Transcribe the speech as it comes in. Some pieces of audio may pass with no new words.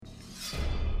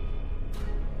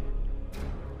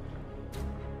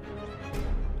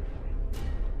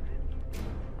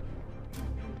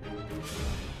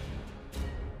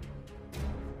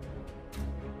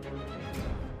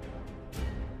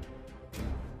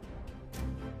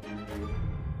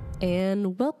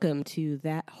And welcome to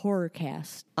That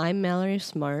Horrorcast. I'm Mallory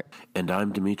Smart. And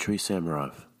I'm Dmitry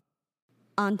Samarov.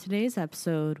 On today's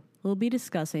episode, we'll be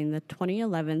discussing the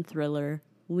 2011 thriller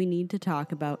We Need to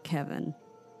Talk About Kevin.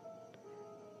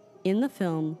 In the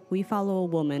film, we follow a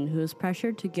woman who is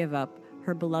pressured to give up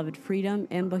her beloved freedom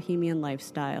and bohemian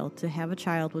lifestyle to have a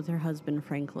child with her husband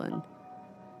Franklin.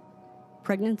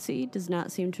 Pregnancy does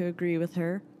not seem to agree with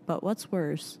her, but what's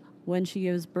worse, when she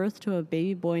gives birth to a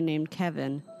baby boy named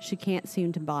Kevin, she can't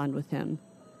seem to bond with him.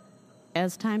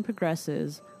 As time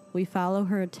progresses, we follow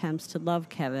her attempts to love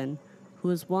Kevin, who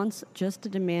was once just a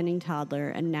demanding toddler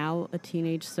and now a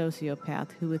teenage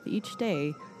sociopath who with each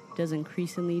day does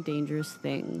increasingly dangerous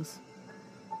things.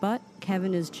 But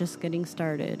Kevin is just getting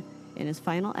started, and his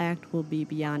final act will be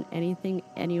beyond anything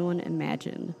anyone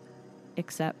imagined,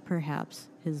 except perhaps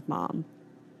his mom.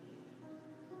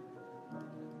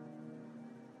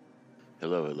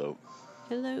 Hello.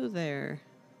 Hello there.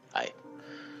 Hi.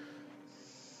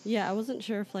 Yeah, I wasn't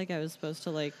sure if I was supposed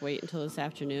to wait until this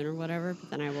afternoon or whatever, but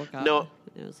then I woke up No.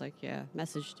 and it was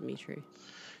message Dmitry.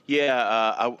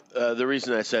 Yeah, the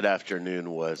reason I said afternoon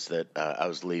was that I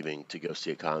was leaving to go see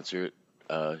a concert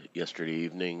yesterday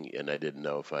evening, and I didn't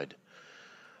know if I'd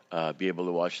be able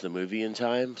to watch the movie in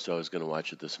time, so I was going to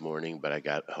watch it this morning, but I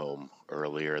got home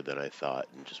earlier than I thought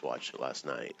and just watched it last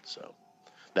night, so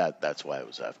that's why it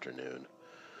was afternoon.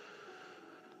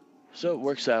 So it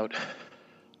works out.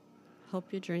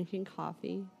 Hope you're drinking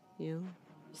coffee. You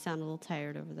sound a little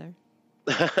tired over there.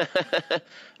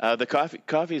 The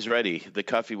coffee's ready. The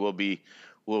coffee will be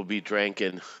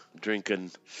drinking during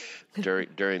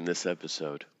this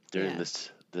episode, during this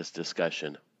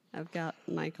discussion. I've got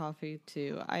my coffee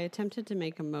too. I attempted to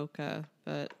make a mocha,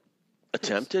 but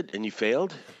attempted and you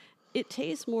failed? It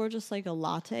tastes more just like a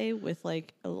latte with a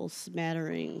little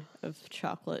smattering of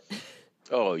chocolate.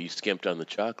 Oh, you skimped on the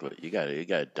chocolate. You got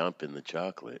to dump in the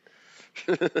chocolate.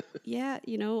 Yeah,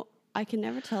 I can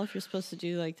never tell if you're supposed to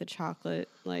do the chocolate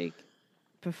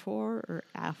before or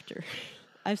after.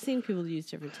 I've seen people use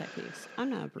different techniques. I'm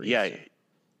not a barista.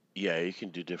 Yeah, you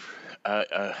can do different.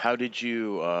 How did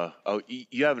you?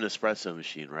 You have an espresso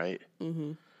machine, right?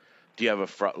 Mm-hmm. Do you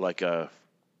have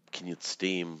can you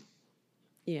steam?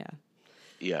 Yeah.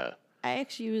 Yeah. I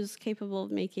actually was capable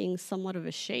of making somewhat of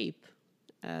a shape.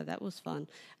 That was fun.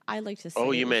 I like to say.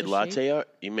 Oh, you made latte art?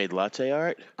 You made latte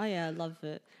art? Oh yeah, I love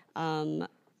it. I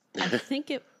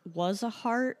think it was a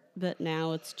heart, but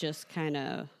now it's just kind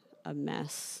of a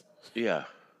mess. Yeah.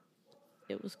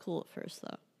 It was cool at first,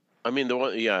 though. I mean, the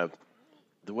way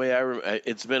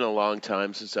it's been a long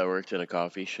time since I worked in a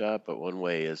coffee shop, but one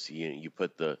way is you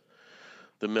put the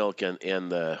milk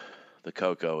and the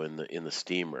cocoa in the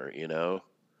steamer, and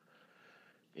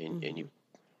you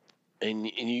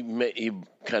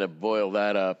kind of boil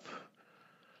that up.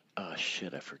 Oh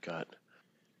shit, I forgot.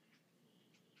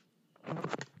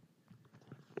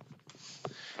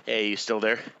 Hey, you still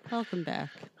there? Welcome back.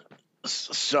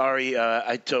 Sorry,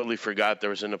 I totally forgot there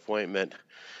was an appointment.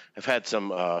 I've had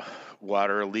some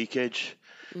water leakage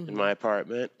in my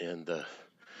apartment, and the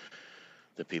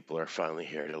people are finally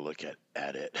here to look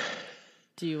at it.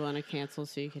 Do you want to cancel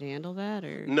so you can handle that,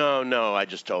 or? No, I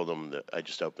just told them that I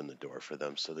just opened the door for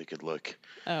them so they could look.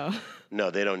 Oh. No,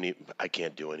 they don't need, I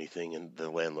can't do anything, and the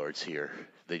landlord's here.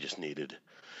 They just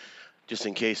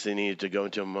in case they needed to go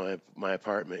into my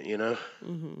apartment,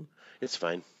 Mm-hmm. It's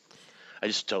fine. I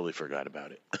just totally forgot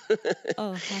about it.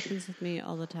 Oh, it happens with me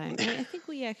all the time. I think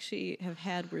we actually have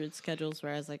had weird schedules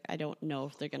where I was I don't know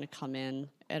if they're going to come in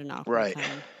at an awkward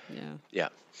time. Yeah.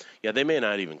 Yeah, they may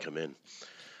not even come in.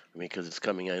 I mean, because it's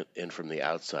coming in from the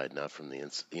outside, not from the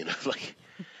inside.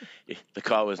 The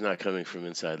call was not coming from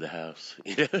inside the house.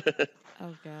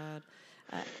 Oh, God.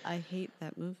 I hate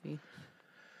that movie.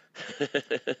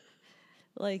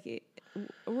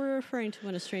 We're referring to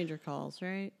When a Stranger Calls,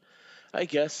 right? I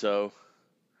guess so.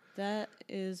 That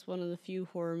is one of the few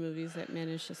horror movies that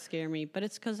managed to scare me, but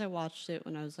it's because I watched it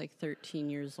when I was 13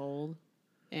 years old,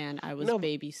 and I was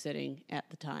babysitting at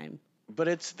the time. But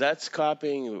that's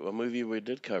copying a movie we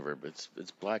did cover, but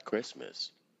it's Black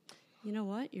Christmas. You know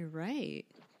what? You're right.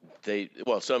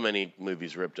 So many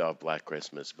movies ripped off Black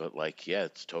Christmas, but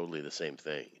it's totally the same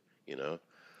thing, No,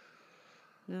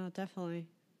 definitely.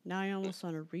 Now I almost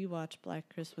want to rewatch Black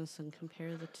Christmas and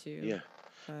compare the two. Yeah.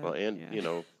 Well, and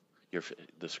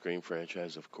the Scream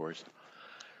franchise, of course.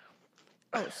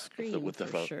 Oh, Scream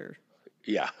for sure.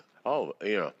 Yeah. Oh,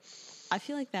 I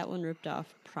feel like that one ripped off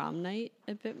Prom Night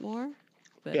a bit more.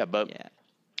 But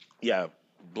yeah,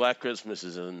 Black Christmas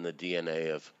is in the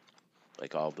DNA of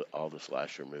all the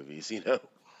slasher movies,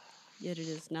 Yet it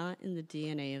is not in the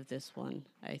DNA of this one,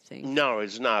 I think. No,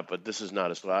 it's not. But this is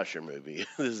not a slasher movie.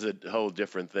 This is a whole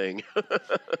different thing.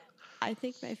 I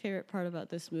think my favorite part about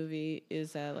this movie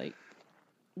is that, like,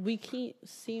 we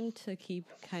seem to keep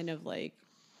kind of, like,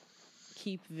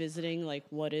 keep visiting, like,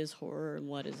 what is horror and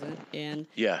what isn't. And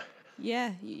Yeah.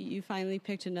 yeah, you finally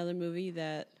picked another movie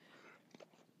that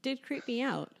did creep me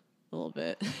out a little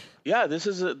bit. Yeah, this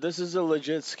is a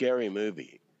legit scary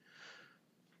movie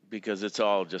because it's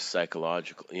all just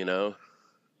psychological, you know?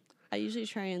 I usually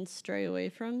try and stray away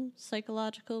from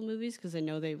psychological movies because I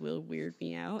know they will weird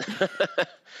me out.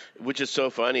 Which is so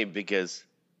funny because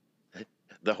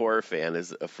the horror fan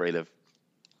is afraid of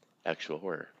actual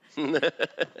horror.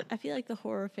 I feel like the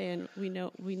horror fan, we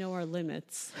know our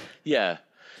limits. Yeah.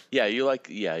 You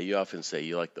often say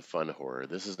you like the fun horror.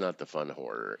 This is not the fun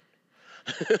horror.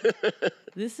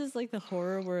 This is like the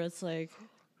horror where it's like,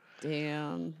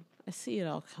 damn, I see it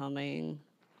all coming.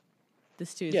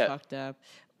 This dude's Yeah. fucked up.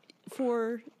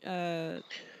 For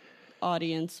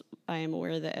audience, I am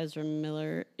aware that Ezra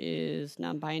Miller is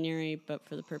non-binary, but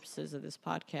for the purposes of this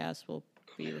podcast, we'll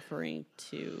be referring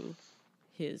to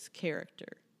his character.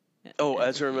 Oh,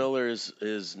 Ezra Miller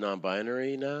is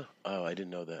non-binary now? Oh, I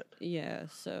didn't know that. Yeah,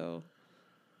 so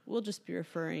we'll just be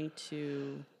referring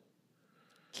to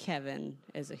Kevin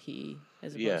as a he,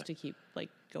 as opposed Yeah. to keep like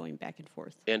going back and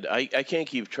forth. And I can't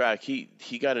keep track. He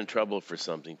got in trouble for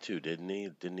something too, didn't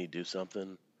he? Didn't he do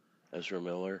something? Ezra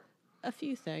Miller? A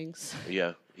few things.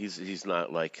 Yeah, he's not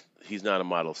a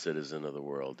model citizen of the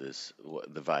world is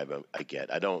the vibe I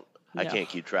get. I No. can't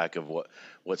keep track of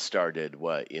what started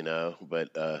what, you know, but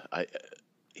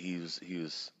he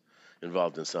was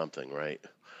involved in something, right?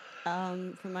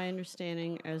 From my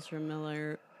understanding, Ezra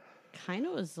Miller kind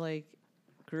of was like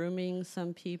grooming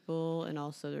some people, and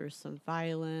also there was some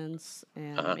violence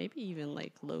and maybe even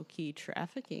like low key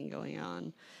trafficking going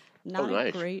on. Not a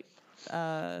nice. great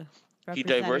He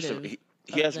representative.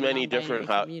 he of has the many non-binary different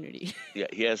community. yeah,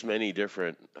 he has many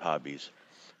different hobbies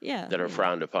Yeah, that are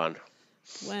frowned upon.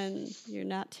 when you're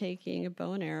not taking a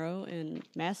bow and arrow and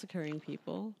massacring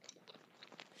people.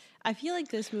 I feel like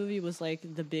this movie was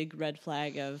like the big red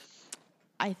flag of,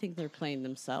 I think they're playing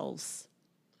themselves.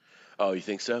 Oh, you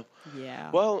think so? Yeah.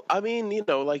 Well, I mean, you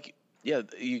know, like, yeah,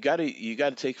 you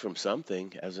gotta take from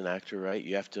something as an actor, right?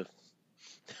 You have to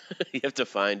you have to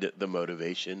find the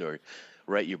motivation or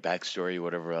write your backstory,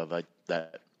 whatever, like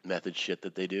that method shit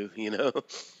that they do, you know,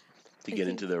 to get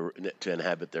into to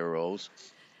inhabit their roles.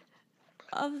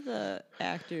 Of the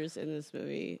actors in this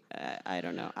movie, I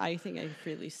don't know. I think I can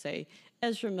freely say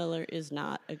Ezra Miller is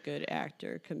not a good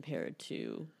actor compared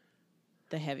to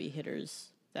the heavy hitters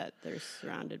that they're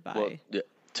surrounded by. Well, yeah,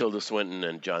 Tilda Swinton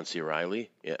and John C. Reilly.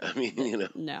 Yeah, I mean, you know.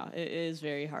 No, it is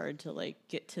very hard to like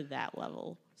get to that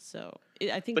level. So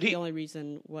I think But the only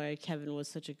reason why Kevin was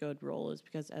such a good role is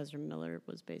because Ezra Miller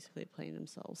was basically playing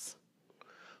themselves.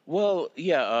 Well,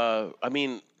 yeah, I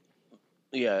mean,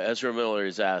 yeah, Ezra Miller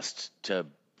is asked to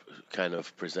kind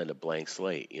of present a blank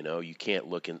slate, you know. You can't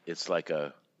look in, it's like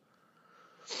a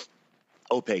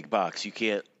opaque box. You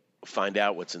can't find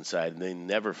out what's inside, and they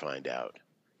never find out.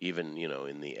 Even, you know,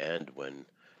 in the end when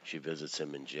she visits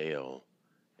him in jail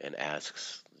and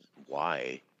asks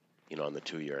why, you know, on the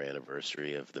 2-year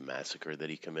anniversary of the massacre that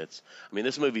he commits. I mean,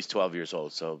 this movie's 12 years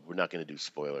old, so we're not going to do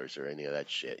spoilers or any of that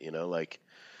shit, you know, like,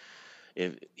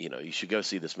 if you know, you should go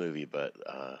see this movie, but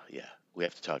yeah, we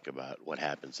have to talk about what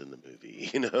happens in the movie,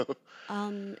 you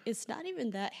know. It's not even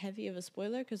that heavy of a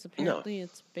spoiler because apparently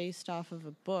it's based off of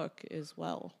a book as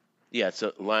well. Yeah,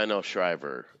 so Lionel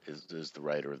Shriver is the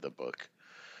writer of the book.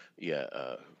 Yeah,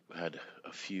 had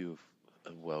a few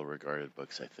well-regarded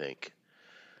books, I think.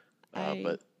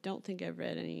 I don't think I've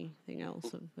read anything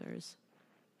else of theirs.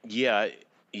 Yeah,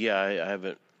 I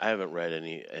haven't read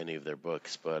any of their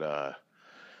books, but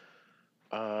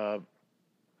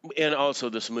and also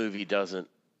this movie doesn't,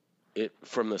 it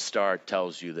from the start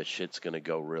tells you that shit's gonna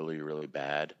go really, really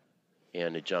bad,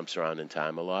 and it jumps around in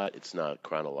time a lot. It's not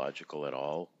chronological at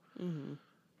all. Mm-hmm.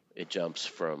 It jumps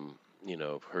from, you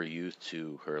know, her youth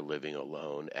to her living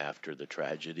alone after the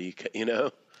tragedy, you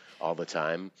know, all the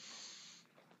time.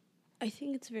 I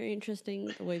think it's very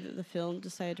interesting the way that the film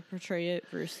decided to portray it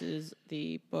versus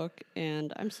the book.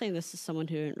 And I'm saying this as someone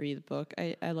who didn't read the book.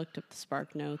 I looked up the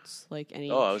Spark Notes like any.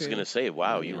 Oh, I was true gonna say,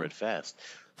 wow, you millennial. read fast.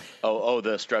 Oh,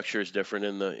 the structure is different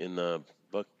in the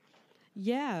book.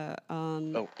 Yeah.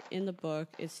 Oh. In the book,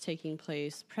 it's taking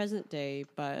place present day,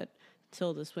 but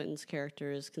Tilda Swinton's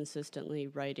character is consistently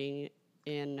writing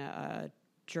in a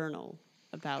journal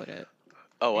about it.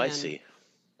 Oh, I And see.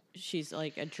 she's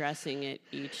like addressing it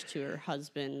each to her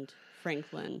husband,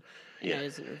 Franklin. And Yeah. it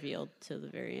isn't revealed till the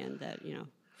very end that, you know,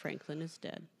 Franklin is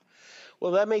dead.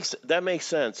 Well, that makes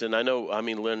sense, and I know. I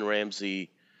mean, Lynn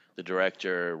Ramsey, the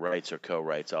director, writes or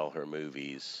co-writes all her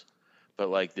movies, but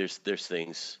like there's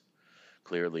things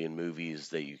clearly in movies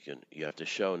that you have to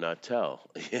show, not tell,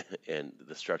 and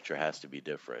the structure has to be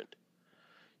different.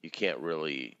 You can't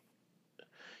really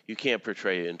you can't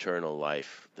portray internal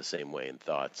life the same way and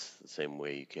thoughts the same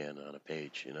way you can on a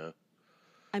page, you know?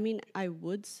 I mean, I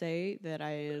would say that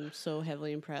I am so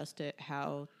heavily impressed at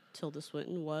how Tilda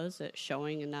Swinton was at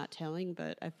showing and not telling,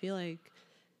 but I feel like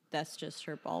that's just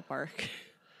her ballpark.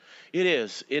 It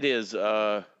is. It is.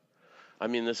 I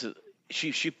mean, this is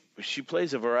she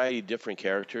plays a variety of different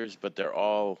characters, but they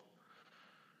all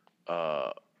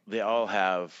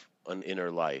have an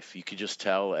inner life. You could just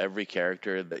tell every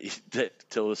character that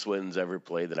Tilda Swinton's ever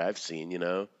played that I've seen, you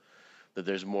know, that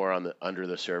there's more on the under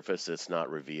the surface that's not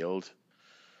revealed.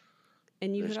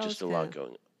 And you There's could just always a lot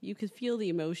going. you could feel the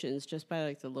emotions just by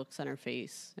like the looks on her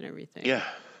face and everything. Yeah.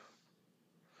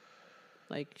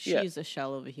 Like Yeah. she's a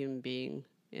shell of a human being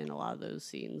in a lot of those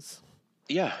scenes.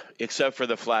 Yeah, except for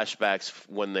the flashbacks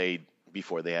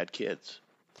before they had kids.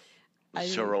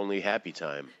 It's her only happy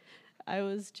time. I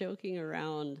was joking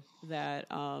around that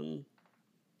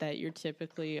that you're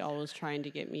typically always trying to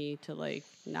get me to like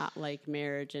not like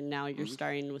marriage, and now you're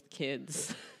starting with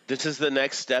kids. This is the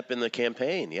next step in the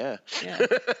campaign. Yeah. Yeah.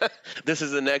 This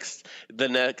is the next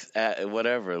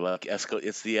whatever. Like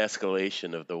it's the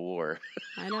escalation of the war.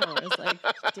 I know. It's like,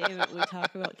 damn it, we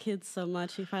talk about kids so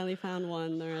much. He finally found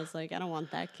one. There, I was like, I don't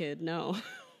want that kid. No.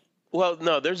 Well,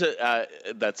 no, there's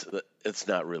it's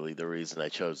not really the reason I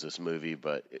chose this movie,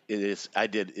 but it is.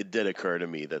 It did occur to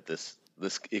me that this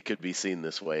it could be seen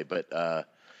this way, but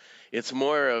it's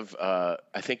more of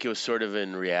I think it was sort of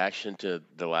in reaction to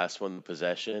the last one,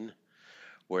 Possession,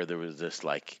 where there was this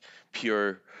like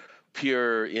pure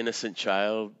innocent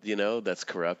child, you know, that's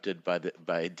corrupted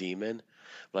by a demon.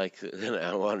 Like, and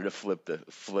I wanted to flip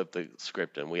the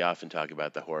script, and we often talk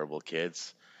about the horrible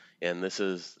kids, and this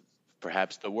is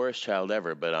perhaps the worst child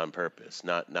ever, but on purpose,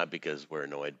 not because we're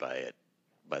annoyed by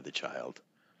the child,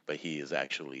 but he is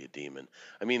actually a demon.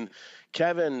 I mean,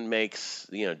 Kevin makes,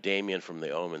 you know, Damien from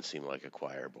The Omen seem like a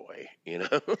choir boy, you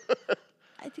know?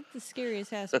 I think the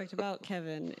scariest aspect about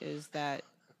Kevin is that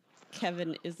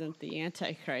Kevin isn't the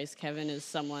Antichrist. Kevin is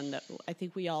someone that I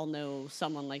think we all know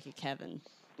someone like a Kevin.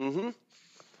 Mm-hmm.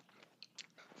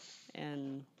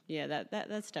 And yeah,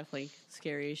 that's definitely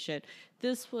scary as shit.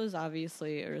 This was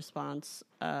obviously a response,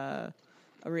 a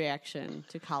reaction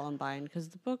to Columbine, because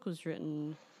the book was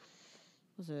written,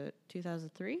 was it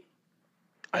 2003?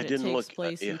 I didn't look. It takes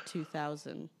place in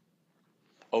 2000.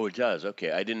 Oh, it does.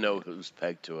 Okay, I didn't know it was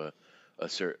pegged to a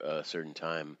certain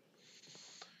time.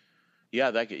 Yeah,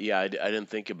 I didn't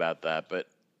think about that, but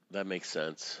that makes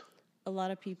sense. A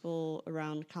lot of people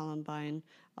around Columbine,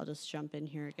 I'll just jump in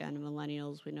here again,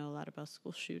 millennials, we know a lot about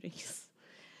school shootings.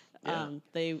 Yeah.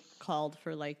 They called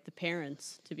for like the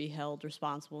parents to be held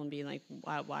responsible and being like,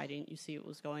 why didn't you see what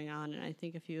was going on? And I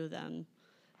think a few of them,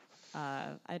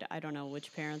 I don't know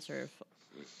which parents or if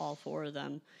all four of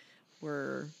them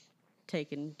were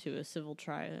taken to a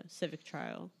civic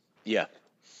trial. Yeah,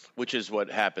 which is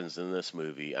what happens in this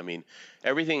movie. I mean,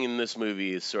 everything in this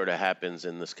movie is sort of happens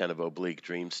in this kind of oblique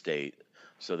dream state.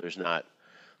 So there's not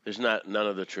none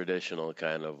of the traditional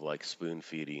kind of like spoon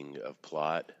feeding of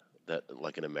plot that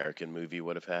like an American movie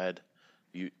would have had.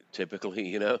 Typically,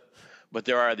 you know, but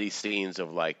there are these scenes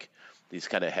of like these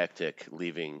kind of hectic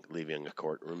leaving a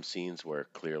courtroom scenes where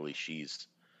clearly she's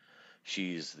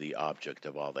the object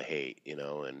of all the hate, you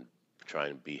know, and trying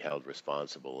to be held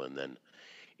responsible. And then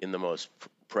in the most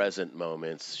present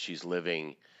moments, she's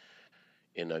living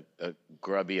in a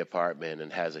grubby apartment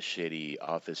and has a shitty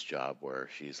office job where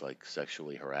she's like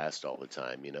sexually harassed all the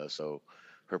time, you know. So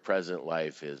her present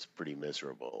life is pretty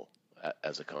miserable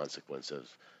as a consequence of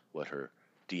what her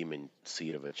demon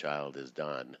seed of a child has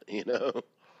done, you know.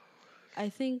 I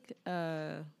think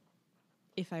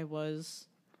if I was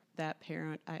that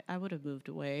parent, I would have moved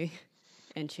away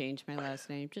and changed my last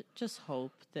name. Just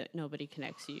hope that nobody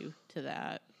connects you to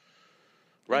that.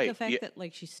 Right. Like the fact that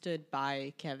like she stood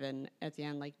by Kevin at the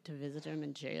end, like to visit him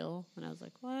in jail, and I was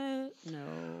like, "What?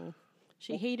 No."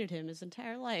 She hated him his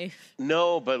entire life.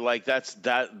 No, but like that's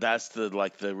the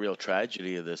like the real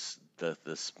tragedy of this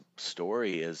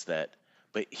story is that,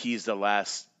 but he's the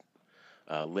last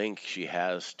link she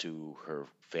has to her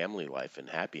family life and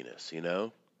happiness, you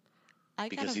know,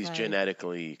 because he's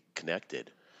genetically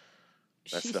connected.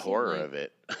 That's the horror of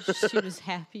it. She was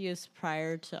happiest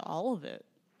prior to all of it.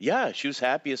 Yeah, she was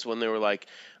happiest when they were like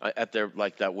at their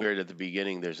like that weird at the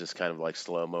beginning. There's this kind of like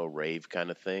slow-mo rave kind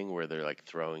of thing where they're like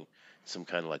some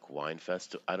kind of like wine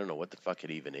festival. I don't know what the fuck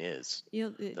it even is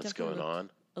It that's definitely going looked on.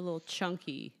 a little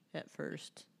chunky at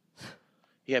first.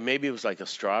 Yeah, maybe it was like a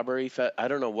strawberry I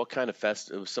don't know what kind of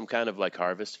it was some kind of like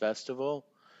harvest festival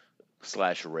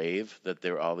slash rave that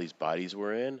there all these bodies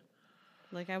were in.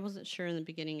 Like, I wasn't sure in the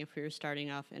beginning if we were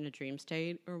starting off in a dream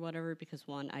state or whatever, because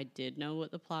one, I did know what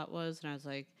the plot was, and I was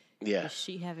like, Yeah. is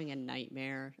she having a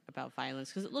nightmare about violence?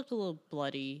 Because it looked a little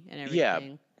bloody and Yeah,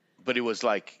 everything. but it was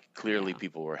like clearly Yeah.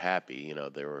 people were happy, you know,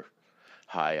 they were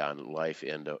high on life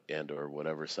and or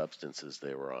whatever substances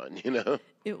they were on, you know.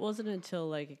 It wasn't until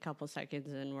like a couple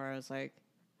seconds in where I was like,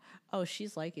 oh,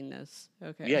 she's liking this.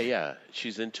 Okay. Yeah,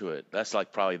 she's into it. That's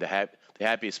like probably the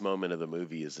happiest moment of the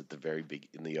movie is at the very big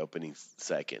in the opening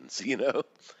seconds, you know.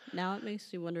 Now it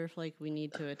makes me wonder if like we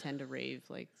need to attend a rave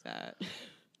like that.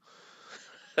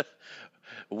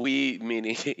 We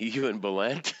meaning you and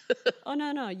Belent. Oh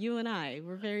no, you and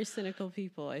we're very cynical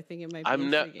people. I think it might be I'm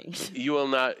not. intriguing. You will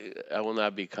not. I will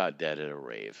not be caught dead at a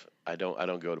rave. I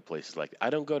don't go to places like. I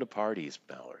don't go to parties,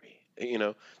 Mallory. You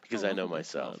know, because Oh, I know welcome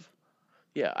to the club. myself.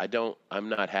 Yeah, I don't. I'm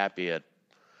not happy at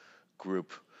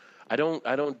group. I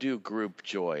don't do group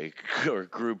joy or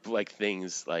group like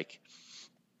things like.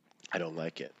 I don't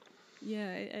like it. Yeah,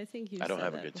 I think you I don't said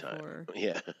have a that good before. time.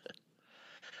 Yeah.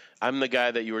 I'm the guy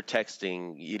that you were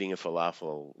texting eating a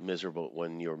falafel miserable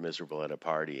when you were miserable at a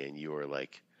party and you were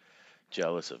like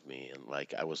jealous of me and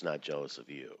like I was not jealous of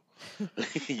you.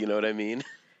 You know what I mean?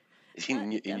 That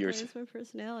In definitely your is my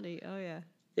personality. Oh yeah.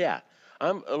 yeah,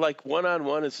 I'm like one on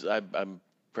one is I'm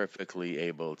perfectly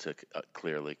able to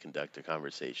clearly conduct a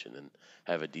conversation and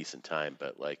have a decent time,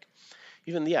 but like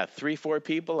even 3-4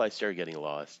 people I start getting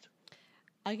lost.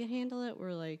 I can handle it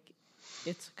where like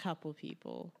it's a couple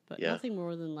people, but Yeah. nothing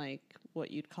more than like what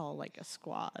you'd call like a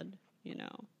squad, you know.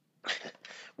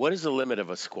 What is the limit of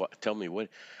a squad? Tell me what.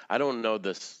 I don't know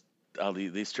this. All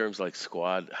these terms like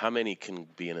squad. How many can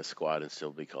be in a squad and still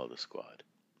be called a squad?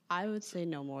 I would say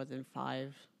no more than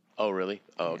 5. Oh, really?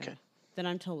 Oh, Yeah. okay. Then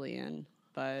I'm totally in.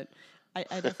 But I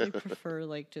definitely prefer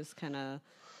like just kind of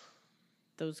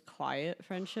those quiet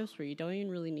friendships where you don't even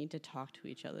really need to talk to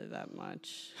each other that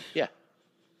much. Yeah.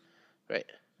 Right.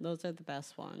 Those are the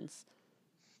best ones.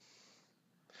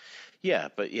 Yeah,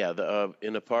 but yeah, the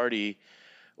in a party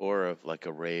or like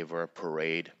a rave or a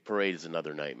parade. Parade is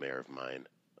another nightmare of mine.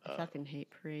 I fucking hate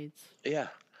parades. Yeah.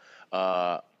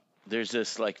 There's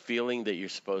this like feeling that you're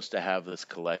supposed to have this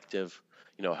collective,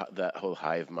 you know, that whole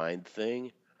hive mind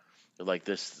thing, like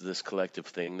this collective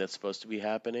thing that's supposed to be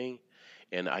happening,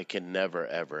 and I can never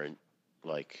ever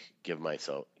like give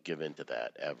into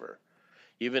that ever.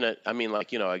 Even I mean,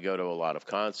 like, you know, I go to a lot of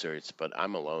concerts, but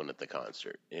I'm alone at the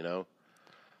concert. You know,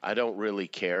 I don't really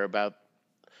care about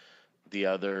the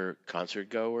other concert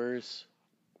goers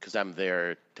because I'm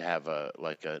there to have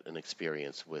an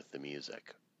experience with the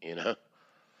music. You know.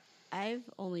 I've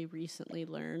only recently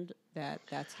learned that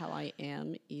that's how I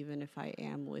am, even if I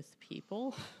am with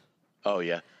people. Oh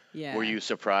yeah. Yeah. Were you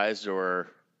surprised or?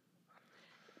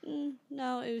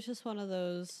 No, it was just one of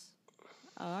those.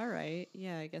 Oh, all right.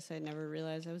 Yeah, I guess I never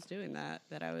realized I was doing that.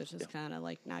 That I was just kind of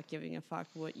like not giving a fuck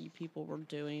what you people were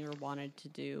doing or wanted to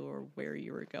do or where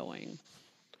you were going.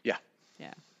 Yeah.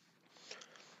 Yeah.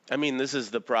 I mean, this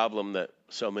is the problem that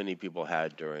so many people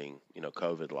had during, you know,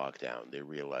 COVID lockdown. They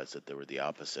realized that they were the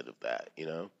opposite of that, you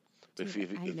know?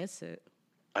 Dude, I miss it.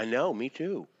 I know, me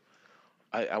too.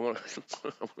 I want I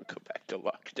want to go back to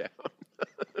lockdown.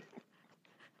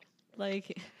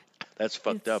 Like, That's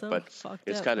fucked it's up, so but fucked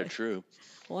it's up. kind of Like, true.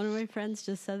 one of my friends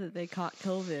just said that they caught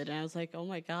COVID, and I was like, oh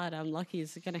my God, I'm lucky.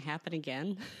 Is it going to happen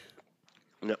again?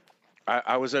 No,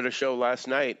 I was at a show last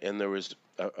night, and there was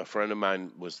a friend of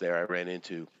mine was there. I ran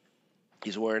into.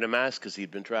 He's wearing a mask because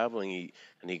he'd been traveling,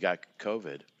 and he got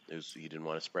COVID. He didn't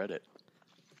want to spread it.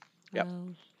 Yep.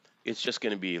 Oh, It's just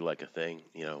going to be like a thing,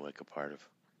 you know, like a part of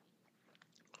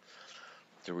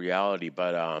the reality.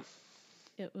 But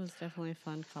it was definitely a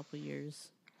fun couple years.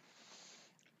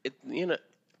 it, you know,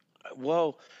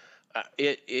 well,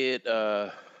 it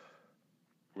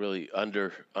really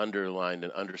underlined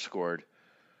and underscored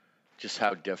just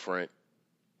how different.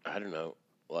 I don't know,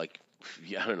 like,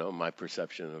 yeah, I don't know. My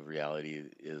perception of reality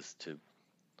is to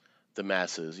the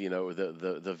masses, you know,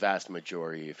 the vast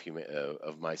majority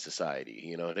of my society.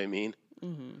 You know what I mean?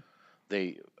 Mm-hmm.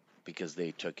 They because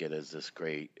they took it as this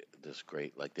great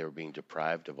like they were being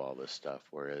deprived of all this stuff,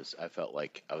 whereas I felt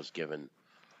like I was given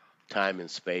time and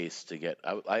space to get.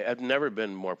 I've never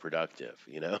been more productive.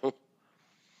 You know,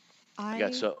 I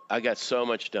got so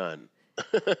much done.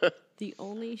 The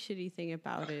only shitty thing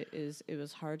about it is it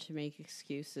was hard to make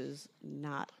excuses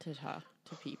not to talk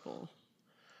to people.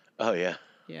 Oh yeah,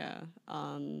 Yeah.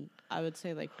 I would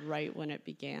say, like, right when it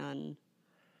began,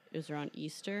 it was around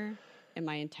Easter, and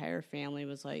my entire family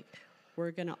was like,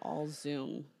 we're going to all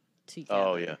Zoom Oh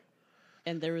together. yeah.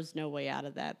 And there was no way out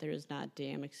of that. There was not a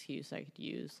damn excuse I could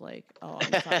use, like, oh,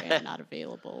 I'm sorry, I'm not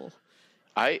available.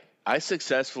 I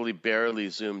successfully barely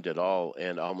zoomed at all,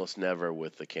 and almost never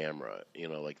with the camera.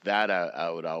 Like that. I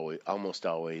would almost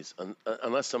always,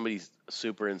 unless somebody's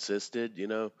super insisted.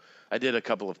 I did a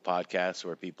couple of podcasts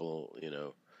where people,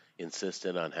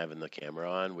 insisted on having the camera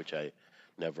on, which I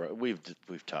never. We've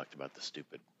talked about the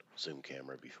stupid Zoom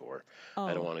camera before. I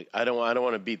don't Oh, want to. I don't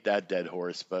want to beat that dead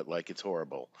horse, but like it's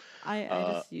horrible. I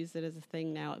just use it as a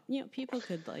thing now. People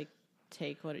could, like,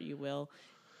 take what you will.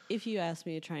 If you ask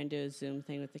me to try and do a Zoom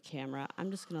thing with the camera, I'm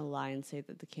just going to lie and say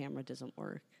that the camera doesn't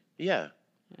work. Yeah,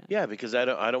 yeah, because I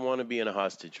don't want to be in a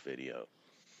hostage video.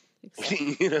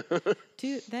 Exactly. you know,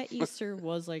 Dude, that Easter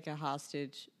was like a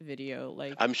hostage video.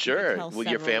 Like, I'm you could sure tell with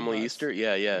your several of family us. Easter.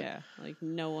 Yeah, yeah. Yeah, like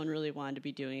no one really wanted to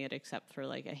be doing it except for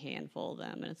like a handful of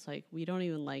them. And it's like, we don't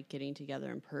even like getting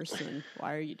together in person.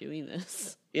 Why are you doing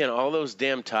this? All those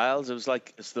damn tiles. It was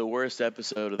like it's the worst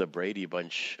episode of the Brady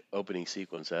Bunch opening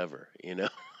sequence ever.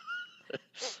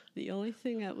 The only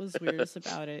thing that was weirdest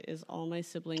about it is all my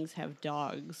siblings have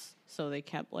dogs. So they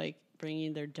kept like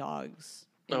bringing their dogs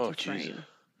into Oh, Jesus. frame.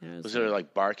 And it Was there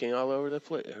like barking all over the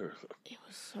place? it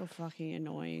was so fucking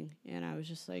annoying. And I was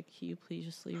just like, can you please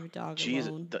just leave your dog Jesus,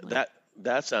 alone? Like,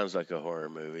 that sounds like a horror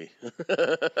movie.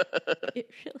 it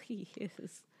really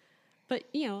is. But,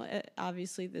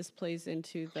 obviously this plays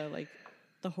into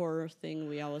the horror thing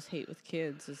we always hate with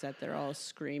kids is that they're all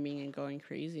screaming and going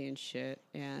crazy and shit.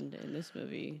 And in this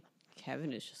movie,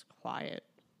 Kevin is just quiet.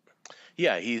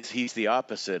 Yeah, he's the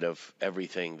opposite of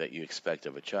everything that you expect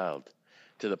of a child,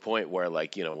 to the point where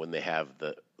when they have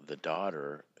the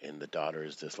daughter, and the daughter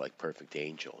is this like perfect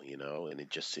angel, and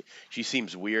she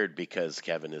seems weird because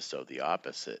Kevin is so the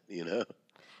opposite. I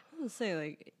would say,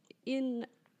 like,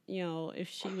 if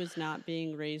she was not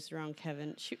being raised around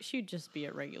Kevin, she'd just be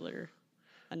a regular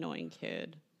annoying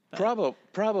kid. But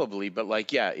Probably, but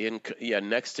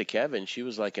next to Kevin, she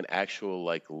was like an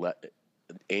actual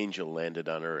angel landed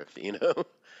on Earth.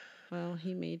 well,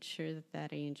 he made sure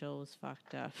that angel was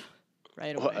fucked up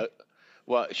right Well,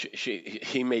 away.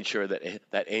 he made sure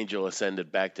that angel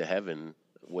ascended back to heaven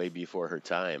way before her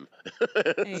time.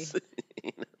 Hey,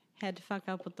 had to fuck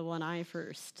up with the one eye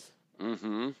first.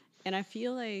 Mm-hmm. And I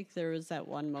feel like there was that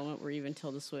one moment where even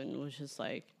Tilda Swinton was just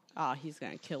like, he's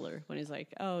going to kill her. When he's like,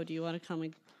 oh, do you want to come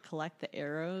and collect the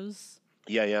arrows?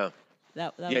 Yeah, yeah.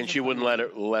 That Yeah, was and a she fun wouldn't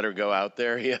moment. let her go out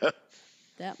there. Yeah.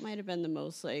 That might have been the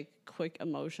most, like, quick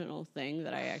emotional thing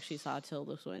that I actually saw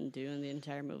Tilda Swinton do in the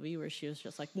entire movie, where she was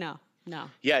just like, no.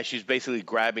 Yeah, she's basically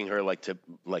grabbing her to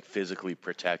physically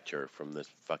protect her from this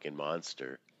fucking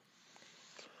monster.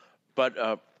 But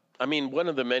I mean, one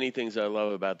of the many things I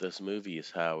love about this movie is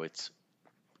how it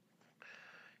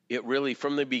really,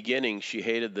 from the beginning, she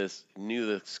hated this, knew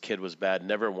this kid was bad,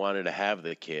 never wanted to have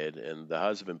the kid, and the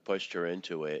husband pushed her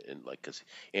into it,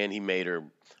 and he made her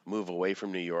move away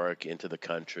from New York into the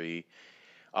country.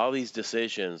 All these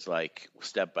decisions, like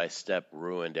step by step,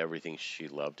 ruined everything she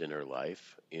loved in her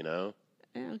life.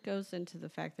 And it goes into the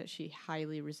fact that she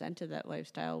highly resented that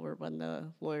lifestyle, where when the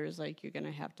lawyer's like, you're going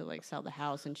to have to, like, sell the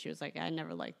house, and she was like, I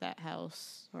never liked that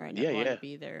house, or I never wanted to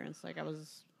be there. And it's like, I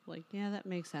was like, yeah, that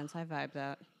makes sense. I vibe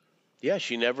that. Yeah,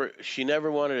 she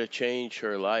never wanted to change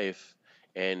her life,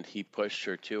 and he pushed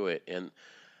her to it. And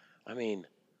I mean,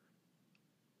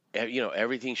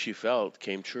 everything she felt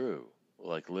came true,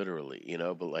 like literally,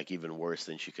 but like even worse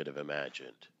than she could have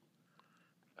imagined.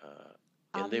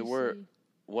 And they were Obviously,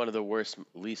 one of the worst,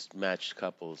 least matched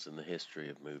couples in the history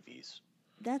of movies.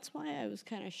 that's why I was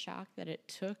kind of shocked that it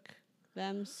took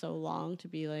them so long to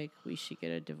be like, we should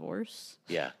get a divorce.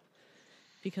 Yeah.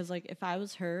 Because, like, if I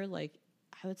was her, like,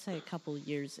 I would say a couple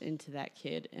years into that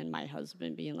kid and my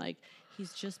husband being like,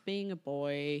 he's just being a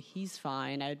boy, he's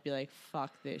fine, I'd be like,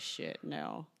 fuck this shit.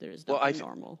 No, there's nothing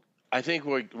normal. I think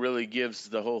what really gives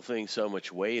the whole thing so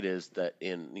much weight is that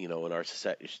in our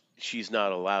society, she's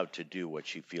not allowed to do what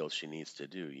she feels she needs to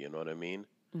do. You know what I mean?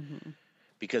 Mm-hmm.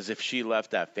 Because if she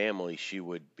left that family, she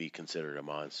would be considered a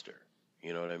monster.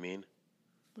 You know what I mean?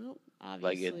 Well,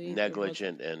 obviously,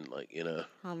 negligent and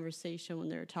conversation when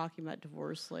they were talking about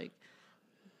divorce. Like,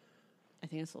 I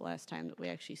think it's the last time that we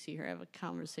actually see her have a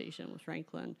conversation with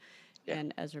Franklin,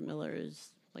 and Ezra Miller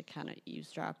is like kind of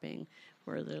eavesdropping,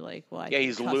 where they're like, well, I Yeah, think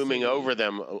he's looming custody. over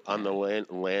them on the Yeah.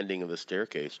 landing of the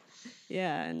staircase.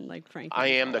 Yeah, and like I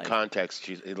Franklin's am all the like, context.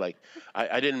 She's like,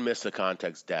 I didn't miss the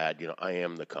context, Dad. I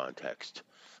am the context.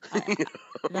 I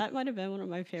that might have been one of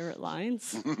my favorite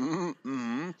lines.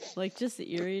 Hmm. Like just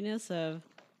the eeriness of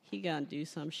he gonna do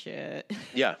some shit.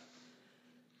 Yeah.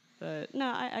 But no,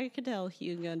 I could tell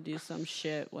he was gonna do some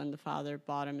shit when the father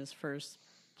bought him his first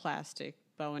plastic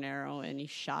bow and arrow and he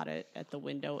shot it at the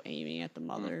window aiming at the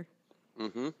mother.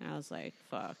 Mm-hmm. And I was like,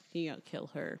 fuck, he gonna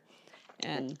kill her.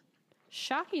 And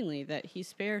shockingly that he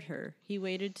spared her. He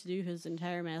waited to do his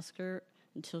entire massacre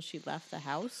until she left the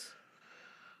house.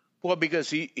 Well, because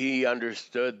he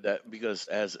understood that, because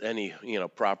as any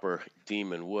proper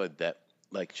demon would, that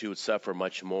like she would suffer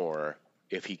much more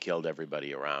if he killed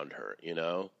everybody around her,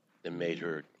 and made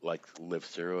her like live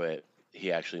through it.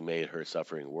 He actually made her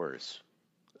suffering worse.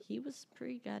 He was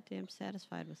pretty goddamn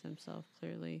satisfied with himself,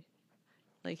 clearly.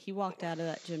 Like, he walked out of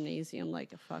that gymnasium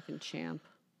like a fucking champ.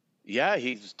 Yeah,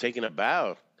 he's taking a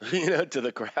bow, to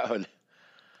the crowd.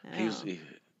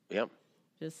 Yep.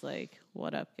 Just like,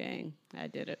 what up, gang? I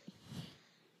did it.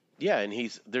 Yeah,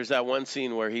 and there's that one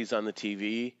scene where he's on the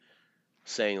TV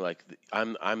saying like,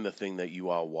 I'm the thing that you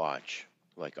all watch.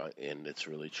 Like, and it's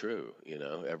really true,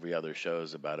 Every other show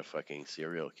is about a fucking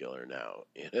serial killer now,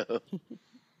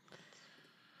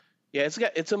 Yeah,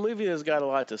 it's a movie that's got a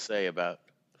lot to say about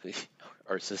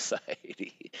our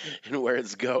society and where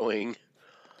it's going.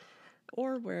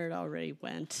 Or where it already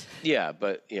went. Yeah,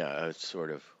 but yeah, it's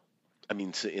sort of. I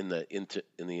mean, in the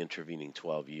intervening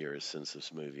 12 years since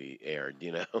this movie aired,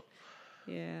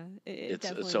 Yeah,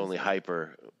 it's only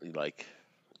hyper like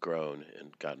grown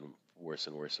and gotten worse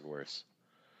and worse and worse.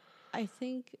 I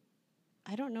think,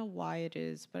 I don't know why it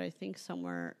is, but I think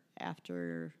somewhere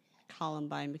after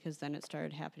Columbine, because then it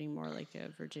started happening more like a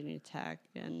Virginia Tech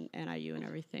and NIU and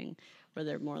everything, where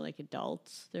they're more like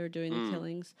adults. They're doing the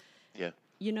killings. Yeah.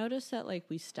 You notice that like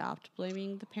we stopped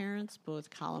blaming the parents, but with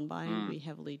Columbine we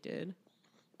heavily did.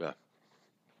 Yeah.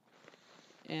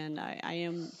 And I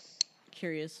am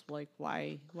curious, like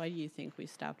why do you think we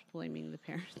stopped blaming the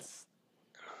parents?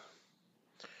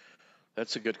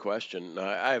 That's a good question.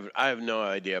 I have no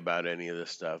idea about any of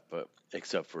this stuff, but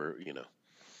except for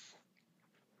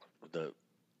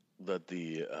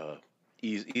the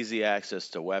easy access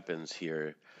to weapons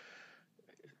here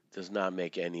does not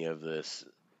make any of this,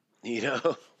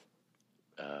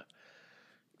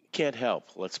 can't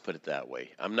help. Let's put it that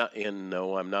way. I'm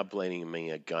not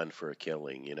blaming a gun for a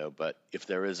killing, but if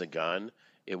there is a gun,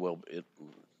 it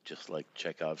just like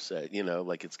Chekhov said,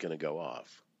 like it's going to go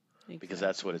off. Exactly. Because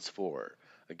that's what it's for.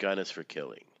 A gun is for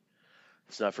killing.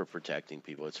 It's not for protecting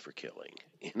people, it's for killing,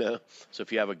 So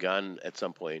if you have a gun at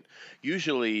some point,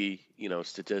 usually,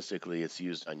 statistically it's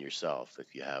used on yourself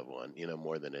if you have one,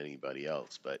 more than anybody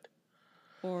else, but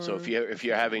so if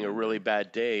you're having a really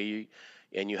bad day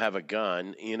and you have a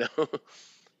gun,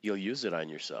 you'll use it on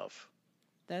yourself.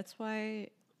 That's why,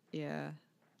 yeah,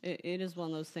 it is one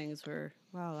of those things where,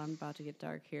 wow, I'm about to get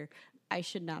dark here. I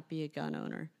should not be a gun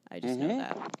owner. I just know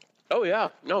that. Oh, yeah.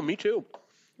 No, me too.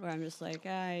 Where I'm just like,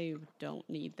 I don't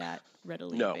need that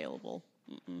readily available.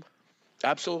 Mm-mm.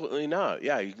 Absolutely not.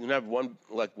 Yeah, you can have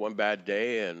one bad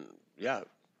day and, yeah,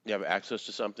 you have access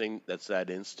to something that's that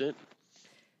instant.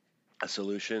 A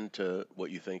solution to what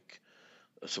you think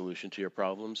a solution to your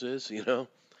problems is,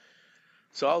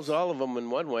 Solves all of them in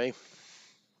one way.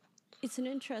 It's an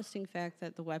interesting fact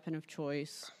that the weapon of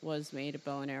choice was made a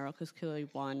bow and arrow because clearly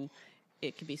one,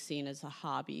 it could be seen as a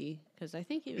hobby because I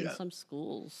think even some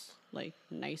schools, like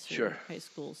nicer high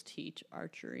schools, teach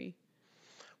archery.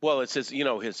 Well, it's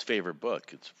his favorite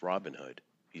book. It's Robin Hood.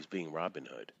 He's being Robin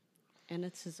Hood. And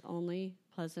it's his only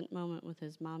pleasant moment with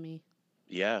his mommy.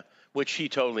 Yeah, which he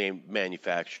totally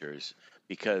manufactures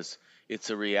because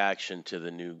it's a reaction to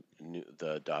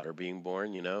the daughter being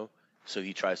born, So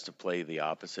he tries to play the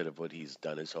opposite of what he's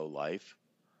done his whole life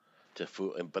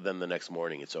but then the next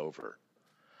morning it's over.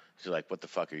 He's like, "What the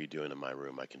fuck are you doing in my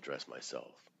room? I can dress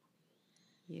myself."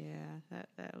 Yeah,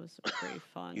 that was pretty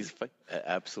fun. He's an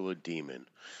absolute demon.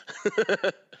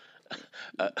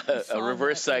 a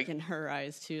reverse that, like, in her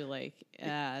eyes too, like,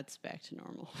 it's back to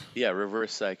normal. Yeah,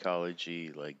 reverse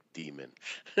psychology, like demon.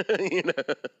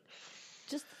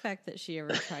 Just the fact that she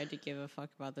ever tried to give a fuck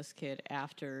about this kid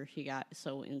after he got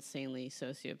so insanely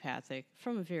sociopathic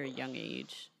from a very young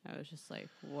age. I was just like,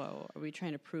 whoa, are we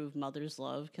trying to prove mother's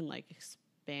love can like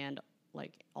expand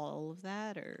like all of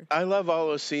that? Or I love all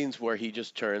those scenes where he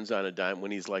just turns on a dime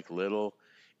when he's like little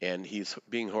and he's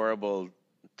being horrible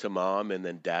to mom, and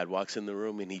then dad walks in the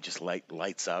room, and he just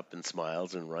lights up and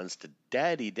smiles and runs to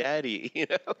daddy, daddy,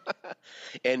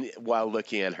 and while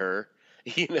looking at her,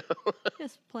 you know.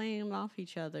 Just playing them off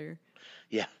each other.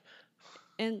 Yeah.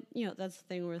 And, that's the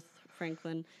thing with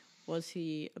Franklin. Was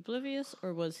he oblivious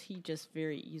or was he just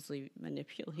very easily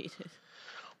manipulated?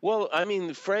 Well, I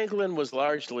mean, Franklin was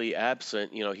largely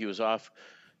absent. He was off.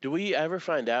 Do we ever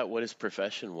find out what his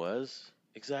profession was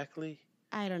exactly?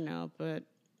 I don't know, but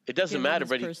It doesn't given matter, his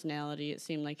but personality, it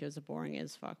seemed like it was a boring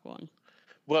as fuck one.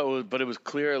 well, but it was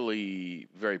clearly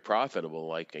very profitable.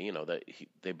 Like,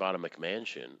 they bought a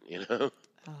McMansion. Oh,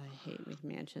 I hate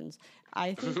McMansions.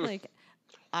 I think like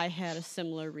I had a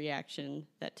similar reaction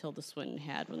that Tilda Swinton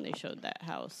had when they showed that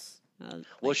house.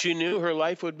 Well, she knew her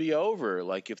life would be over.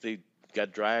 Like if they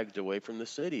got dragged away from the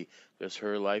city, because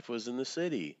her life was in the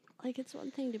city. Like, it's one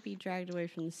thing to be dragged away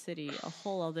from the city, a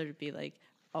whole other to be like,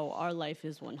 oh, our life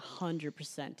is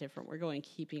 100% different. We're going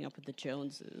keeping up with the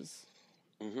Joneses.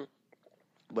 Hmm.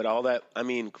 But all that, I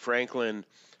mean, Franklin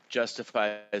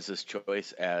justifies this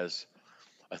choice as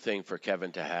a thing for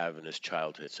Kevin to have in his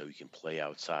childhood so he can play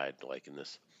outside, like in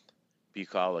this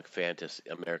bucolic fantasy,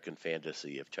 American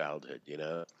fantasy of childhood,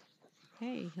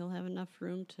 Hey, he'll have enough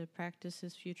room to practice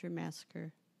his future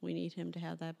massacre. We need him to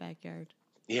have that backyard.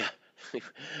 Yeah.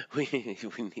 we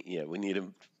need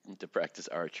him to practice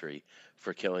archery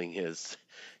for killing his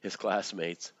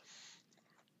classmates.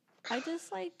 I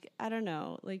just I don't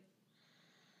know,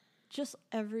 just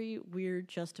every weird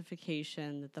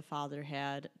justification that the father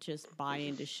had, just buy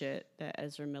into shit that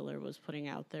Ezra Miller was putting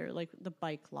out there, like the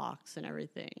bike locks and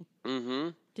everything. Mm-hmm.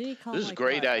 Did he call this him is a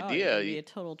great what? idea? Oh, you're be a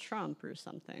total Trump or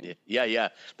something. Yeah.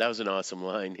 That was an awesome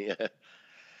line. Yeah.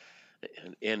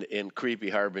 And creepy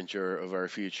harbinger of our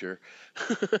future.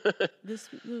 This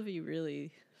movie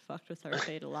really fucked with our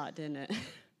fate a lot, didn't it?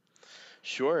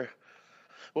 Sure.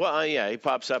 Well, yeah, he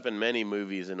pops up in many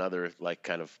movies and other like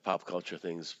kind of pop culture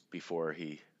things before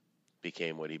he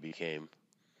became what he became.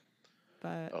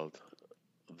 But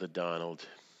the Donald.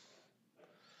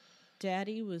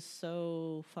 Daddy was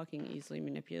so fucking easily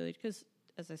manipulated because,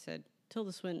 as I said,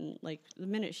 Tilda Swinton, like the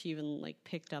minute she even like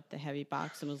picked up the heavy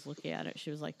box and was looking at it,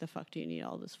 she was like, "The fuck do you need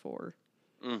all this for?"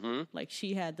 Mm-hmm. Like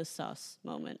she had the sus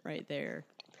moment right there.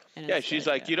 And yeah, she's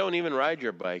like, "You don't even ride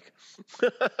your bike."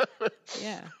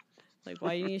 Yeah, like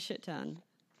why do you need a shit ton?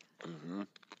 Mm-hmm.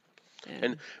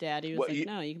 And Daddy was like,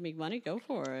 "No, you can make money. Go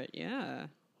for it." Yeah.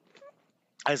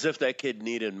 As if that kid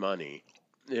needed money,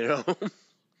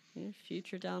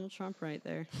 Future Donald Trump right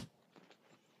there.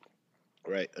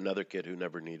 Right, another kid who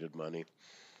never needed money.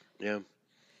 Yeah.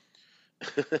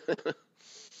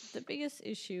 The biggest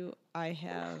issue I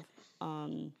have,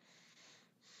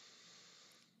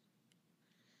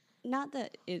 not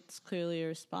that it's clearly a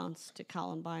response to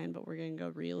Columbine, but we're going to go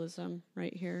realism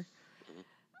right here. Mm-hmm.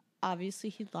 Obviously,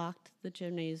 he locked the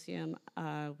gymnasium.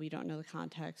 We don't know the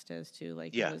context as to,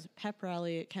 it was a pep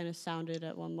rally. It kind of sounded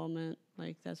at one moment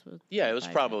like that's what... Yeah, it was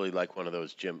probably like one of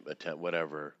those gym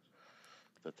whatever,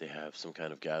 that they have some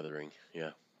kind of gathering.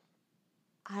 Yeah.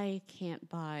 I can't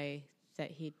buy that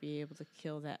he'd be able to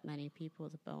kill that many people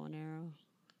with a bow and arrow.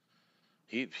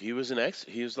 He was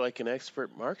he was like an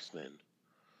expert marksman.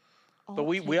 But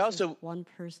we also one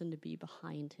person to be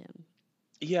behind him.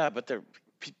 Yeah, but they're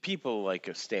people like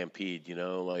a stampede,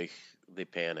 like they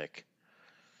panic.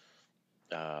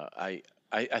 I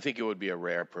think it would be a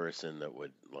rare person that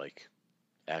would like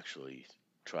actually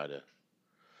try to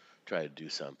do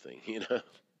something,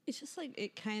 It's just like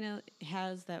it kind of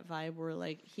has that vibe where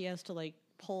like he has to like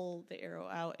pull the arrow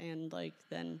out and like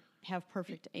then have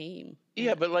perfect aim.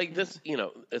 Yeah, but like this,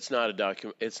 it's not a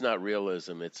it's not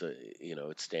realism. It's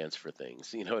it stands for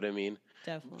things. You know what I mean?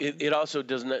 Definitely. It also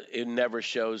doesn't. It never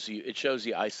shows you. It shows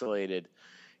you isolated,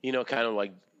 kind of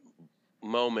like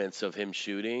moments of him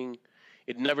shooting.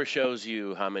 It never shows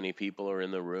you how many people are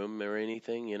in the room or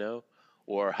anything,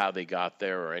 or how they got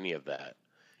there or any of that.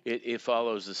 It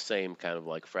follows the same kind of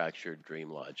like fractured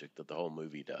dream logic that the whole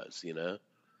movie does,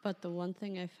 But the one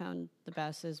thing I found the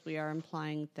best is we are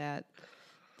implying that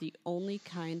the only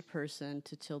kind person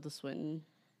to Tilda Swinton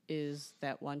is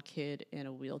that one kid in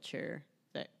a wheelchair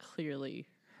that clearly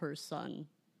her son.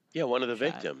 Yeah, one of the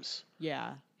victims.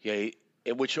 Yeah. Yeah,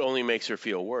 which only makes her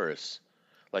feel worse.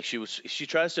 Like she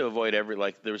tries to avoid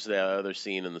there was that other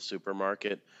scene in the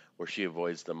supermarket where she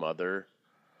avoids the mother.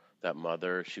 That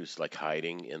mother, she was like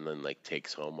hiding and then like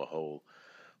takes home a whole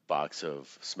box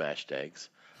of smashed eggs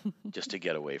just to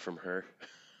get away from her.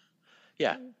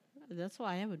 Yeah. That's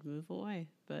why I would move away.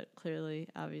 But clearly,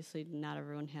 obviously, not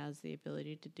everyone has the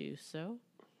ability to do so.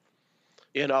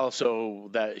 And also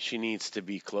that she needs to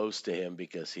be close to him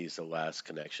because he's the last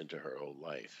connection to her whole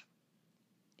life.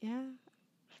 Yeah.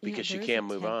 because she There is a can't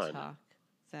move TED on. Talk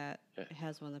that Yeah.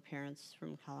 has one of the parents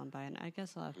from Columbine. I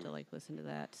guess I'll have to like listen to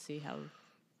that to see how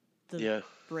the Yeah.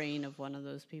 brain of one of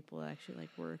those people actually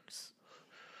like works.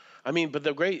 I mean, but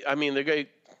the great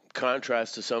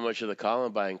contrast to so much of the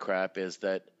Columbine crap is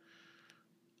that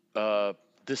uh,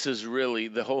 this is really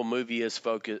the whole movie is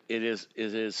focused. It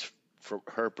is from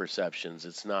her perceptions.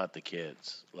 It's not the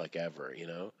kids like ever.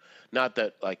 Not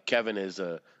that like Kevin is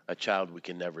a child we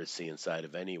can never see inside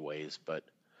of anyways, but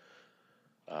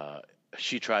uh,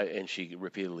 she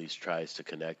repeatedly tries to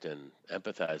connect and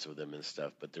empathize with him and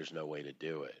stuff, but there's no way to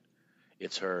do it.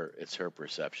 It's her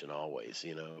perception always,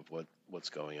 of what's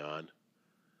going on.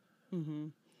 Mm-hmm.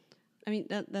 I mean,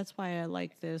 that's why I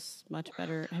like this much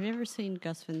better. Have you ever seen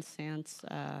Gus Van Sant's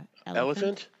Elephant?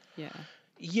 Elephant? Yeah.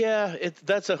 Yeah,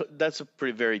 that's a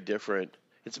pretty very different.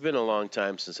 It's been a long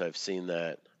time since I've seen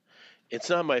that. It's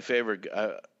not my favorite.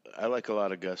 I like a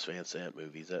lot of Gus Van Sant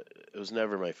movies. It was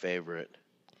never my favorite.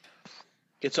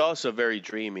 It's also very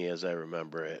dreamy as I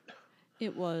remember it.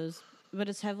 It was, but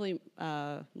it's heavily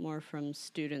more from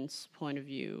students' point of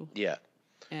view. Yeah.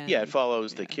 Yeah, it And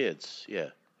follows the yeah, kids. Yeah.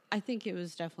 I think it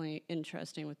was definitely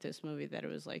interesting with this movie that it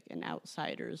was like an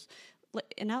outsider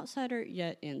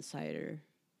yet insider.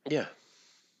 Yeah.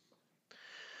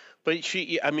 But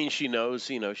I mean, she knows,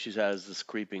 she has this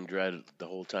creeping dread the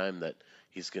whole time that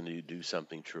he's going to do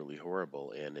something truly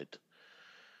horrible, and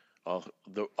all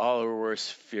her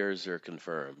worst fears are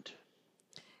confirmed.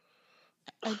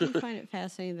 I do find it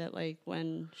fascinating that like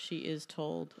when she is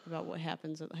told about what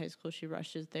happens at the high school, she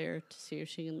rushes there to see if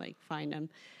she can like find him.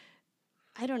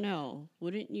 I don't know.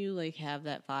 Wouldn't you like have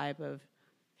that vibe of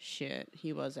shit?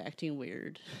 He was acting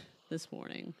weird this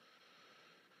morning.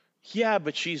 Yeah,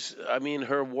 but I mean,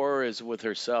 her war is with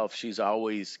herself. She's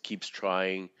always keeps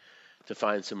trying to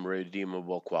find some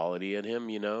redeemable quality in him,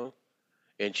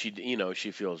 and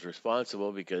she feels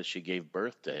responsible because she gave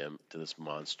birth to him, to this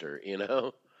monster.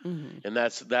 Mm-hmm. And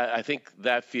I think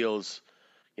that feels,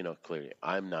 clearly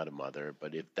I'm not a mother,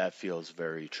 but if that feels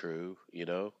very true,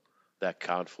 that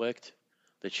conflict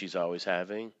that she's always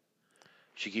having.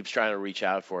 She keeps trying to reach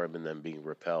out for him and then being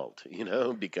repelled,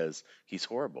 because he's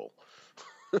horrible.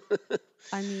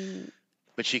 I mean,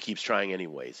 But she keeps trying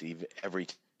anyways, even every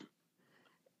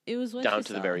it was what she down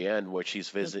to the saw. very end where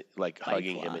she's The like bike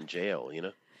hugging him in lock. jail. I Yeah.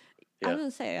 was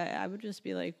gonna say I would just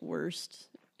be like worst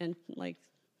and like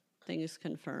things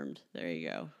confirmed. There you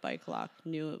go. Bike lock.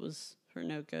 Knew it was for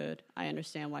no good. I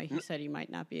understand why he said he might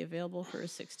not be available for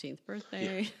his 16th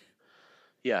birthday.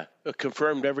 Yeah,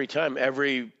 confirmed every time.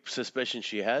 Every suspicion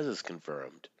she has is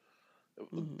confirmed.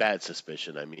 Mm-hmm. Bad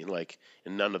suspicion, I mean, like,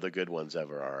 and none of the good ones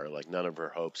ever are. Like, none of her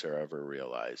hopes are ever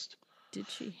realized. Did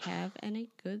she have any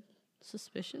good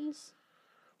suspicions?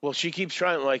 Well, she keeps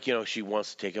trying, like, she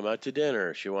wants to take him out to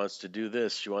dinner. She wants to do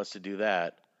this. She wants to do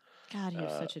that. God, he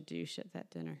was Uh, such a douche at that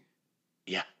dinner.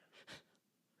 yeah.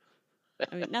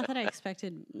 I mean, not that I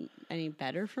expected any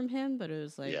better from him, but it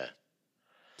was like, Yeah.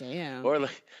 damn. Or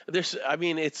like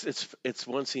it's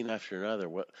one scene after another.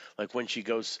 Like when she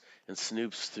goes and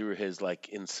snoops through his like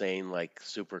insane like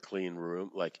super clean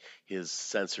room, like his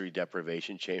sensory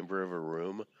deprivation chamber of a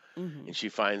room, Mm-hmm. and she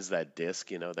finds that disc,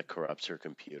 that corrupts her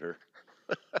computer.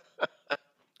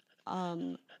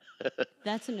 Um,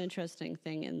 that's an interesting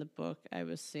thing in the book. I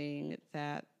was seeing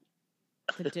that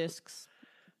the discs,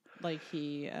 like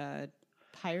he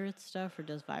pirates stuff or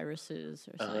does viruses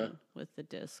or Uh-huh. something with the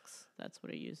discs. That's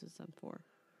what he uses them for.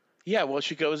 Yeah, well,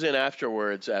 she goes in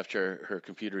afterwards after her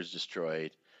computer's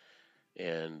destroyed,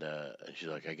 and she's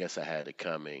like, "I guess I had it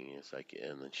coming." It's like,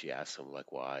 and then she asks him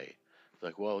like, "Why?" It's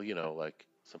like, "Well,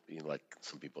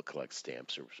 some people collect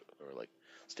stamps or like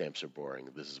stamps are boring.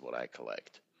 This is what I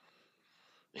collect."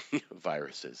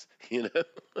 Viruses, He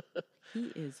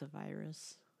is a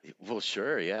virus. Well,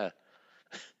 sure, yeah.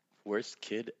 Worst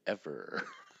kid ever.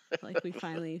 Like we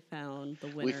finally found the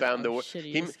winner We found of the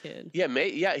he, shittiest kid.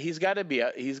 yeah, he's got to be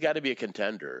a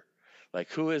contender. Like,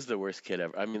 who is the worst kid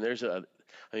ever? I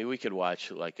mean, we could watch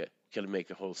could make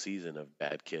a whole season of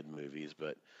bad kid movies,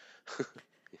 but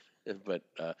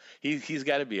he's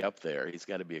got to be up there. He's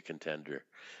got to be a contender.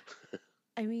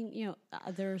 I mean,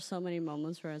 there are so many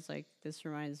moments where I was like, this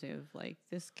reminds me of like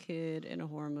this kid in a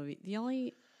horror movie. The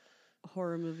only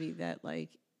horror movie that like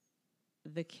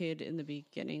the kid in the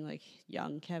beginning, like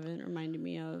young Kevin, reminded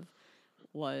me of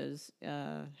was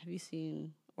have you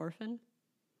seen Orphan?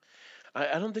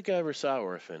 I don't think I ever saw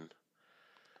Orphan.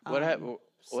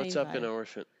 What's Same up in vibe.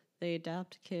 Orphan? They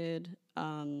adopt a kid.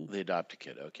 They adopt a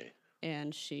kid. Okay.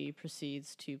 and she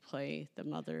proceeds to play the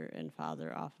mother and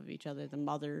father off of each other. The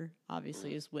mother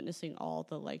obviously is witnessing all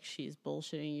the like she's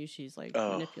bullshitting you, she's like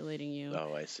manipulating you.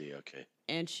 Oh, I see. Okay.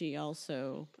 And she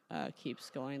also keeps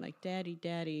going like, "Daddy,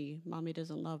 Daddy, Mommy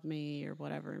doesn't love me," or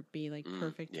whatever, be like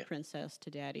perfect princess to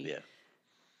Daddy. Yeah.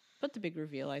 But the big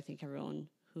reveal, I think everyone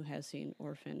who has seen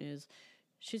Orphan is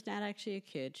she's not actually a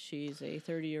kid. She's a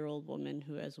 30-year-old woman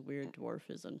who has a weird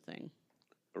dwarfism thing.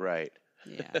 Right.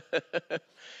 Yeah.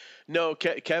 No,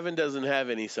 Kevin doesn't have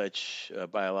any such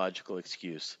biological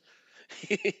excuse.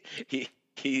 he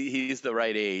he's the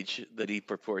right age that he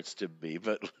purports to be,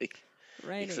 but like,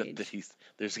 Right except that age.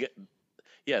 there's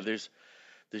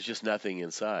just nothing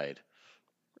inside.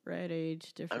 Right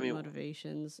age, I different mean,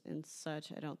 motivations and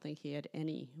such. I don't think he had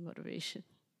any motivation.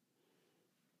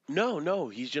 no,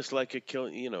 he's just like a kill.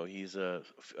 He's a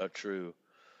true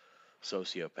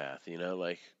sociopath.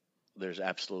 Like there's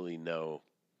absolutely no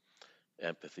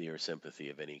empathy or sympathy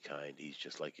of any kind. He's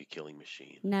just like a killing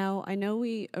machine. Now, I know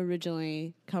we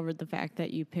originally covered the fact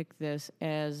that you picked this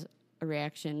as a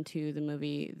reaction to the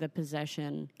movie The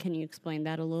Possession. Can you explain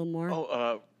that a little more?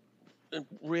 Oh, in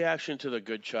reaction to the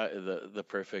good child, the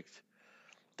perfect,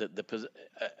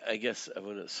 I guess I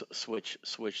want to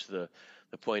switch the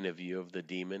point of view of the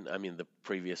demon. I mean, the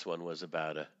previous one was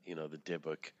about the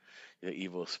Dybbuk, the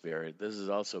evil spirit. This is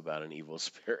also about an evil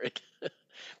spirit,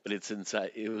 but it's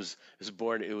inside. It was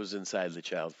inside the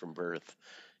child from birth.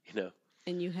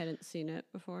 And you hadn't seen it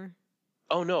before?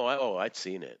 Oh no, I'd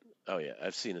seen it. Oh yeah,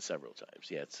 I've seen it several times.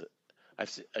 Yeah, I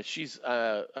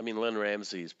mean, Lynn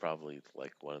Ramsey is probably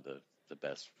like one of the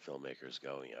best filmmakers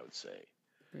going, I would say.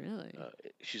 Really?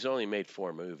 She's only made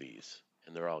 4 movies,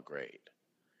 and they're all great.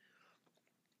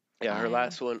 Yeah, her I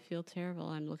last one. feel terrible.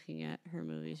 I'm looking at her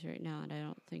movies right now, and I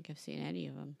don't think I've seen any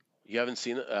of them. You haven't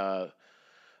seen it?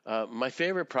 My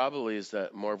favorite probably is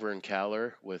that Morvern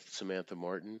Caller with Samantha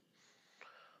Morton.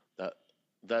 That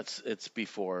it's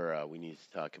before We Need to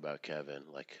Talk About Kevin,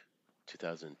 like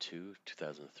 2002,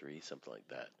 2003, something like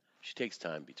that. She takes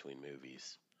time between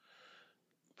movies,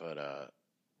 but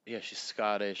yeah, she's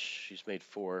Scottish. She's made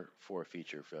 4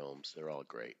 feature films. They're all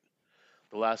great.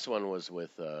 The last one was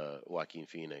with Joaquin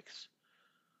Phoenix.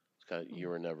 It's kind of, You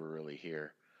Were Never Really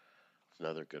Here. It's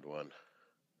another good one.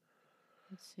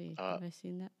 Let's see. Have I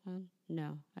seen that one?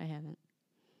 No, I haven't.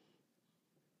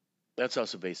 That's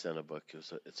also based on a book.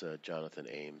 It's a Jonathan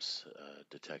Ames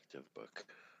detective book.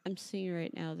 I'm seeing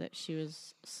right now that she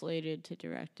was slated to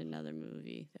direct another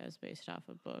movie that was based off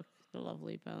a book, The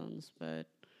Lovely Bones, but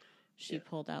she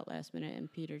pulled out last minute,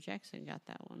 and Peter Jackson got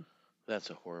that one. That's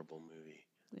a horrible movie.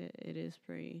 It is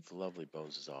pretty. The Lovely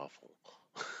Bones is awful.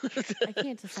 I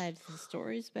can't decide if the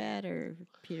story's bad or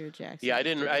Peter Jackson. Yeah, I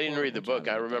didn't read the book.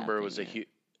 I remember it was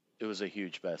a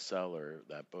huge bestseller,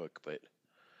 that book, but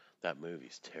that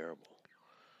movie's terrible.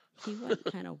 He went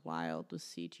kind of wild with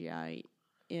CGI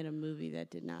in a movie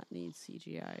that did not need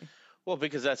CGI. Well,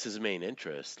 because that's his main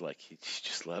interest. Like he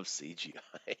just loves CGI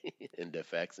and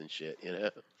effects and shit,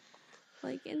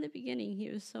 Like in the beginning, he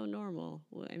was so normal.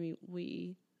 I mean,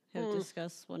 we have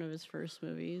discussed one of his first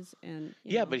movies, and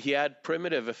but he had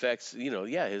primitive effects.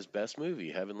 His best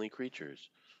movie, Heavenly Creatures.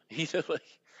 But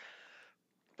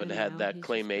it had that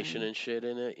claymation and shit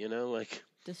in it. Like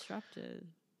disrupted.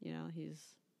 He's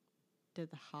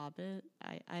did The Hobbit.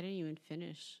 I didn't even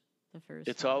finish the first.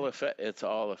 It's all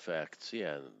effects.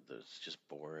 Yeah, it's just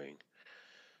boring.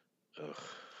 Ugh.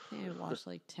 I watched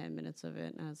like 10 minutes of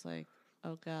it, and I was like,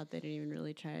 oh god, they didn't even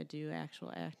really try to do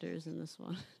actual actors in this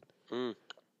one.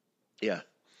 Yeah.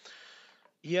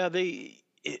 Yeah,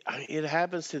 it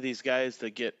happens to these guys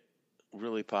that get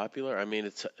really popular. I mean,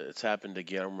 it's happened to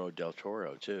Guillermo del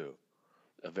Toro too.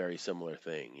 A very similar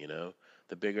thing,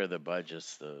 The bigger the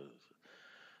budgets,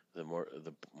 the more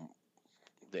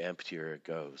the emptier it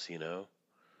goes,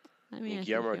 I mean,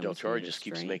 Guillermo del Toro just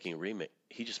keeps making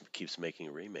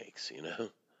remakes,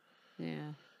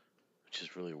 Yeah. Which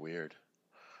is really weird.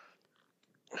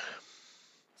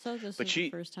 So this is the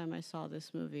first time I saw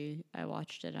this movie. I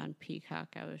watched it on Peacock.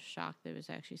 I was shocked that it was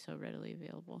actually so readily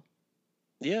available.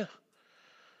 Yeah.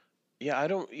 Yeah, I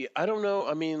don't know.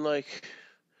 I mean, like,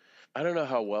 I don't know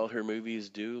how well her movies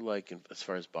do, like, as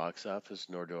far as box office,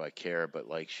 nor do I care. But,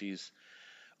 like,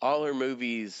 all her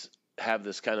movies have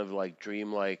this kind of, like,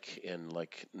 dreamlike and,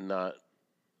 like, not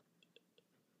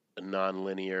a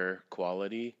non-linear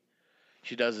quality.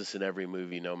 She does this in every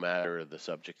movie, no matter the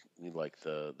subject, like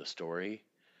the story.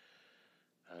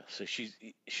 So she's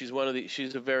one of the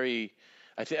she's a very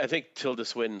I think Tilda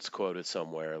Swinton's quoted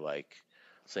somewhere like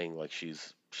saying like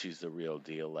she's the real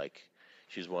deal, like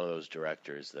she's one of those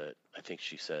directors that I think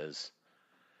she says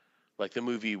Like the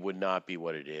movie would not be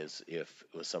what it is if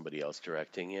it was somebody else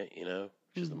directing it,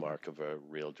 which is the mark of a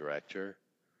real director.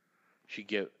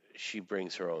 She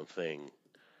brings her own thing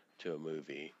to a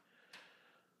movie.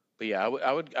 But yeah,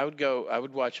 I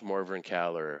would watch Morven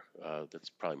Caller. That's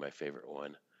probably my favorite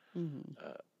one.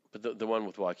 But the one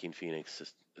with Joaquin Phoenix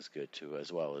is good too,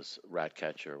 as well as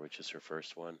Ratcatcher, which is her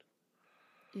first one.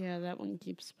 Yeah, that one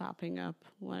keeps popping up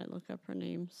when I look up her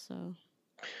name. So.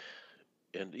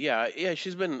 And yeah,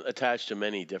 she's been attached to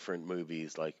many different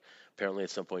movies. Like apparently at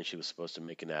some point she was supposed to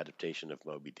make an adaptation of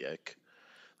Moby Dick.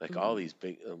 Like all these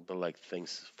big, but like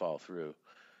things fall through.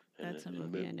 That's a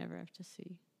movie I never have to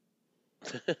see.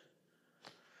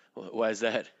 Why is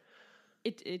that?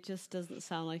 It just doesn't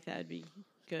sound like that'd be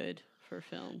good for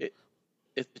film.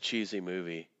 It's a cheesy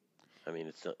movie. I mean,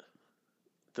 it's not.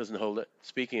 It doesn't hold it.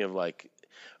 Speaking of like,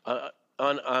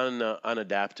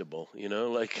 unadaptable.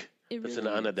 Like it's an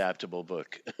unadaptable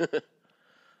book.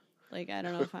 Like, I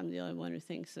don't know if I'm the only one who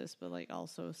thinks this, but like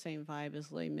also same vibe as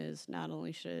Les Mis. Not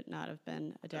only should it not have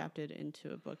been adapted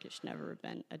into a book, it should never have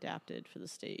been adapted for the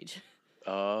stage.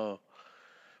 Oh,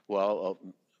 well,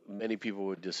 many people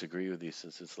would disagree with you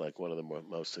since it's like one of the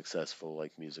most successful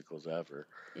like musicals ever.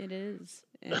 It is,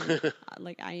 and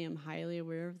like I am highly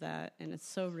aware of that, and it's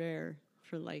so rare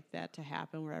for like that to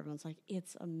happen where everyone's like,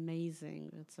 "It's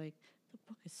amazing." It's like the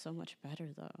book is so much better,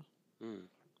 though.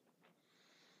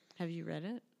 Have you read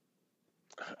it?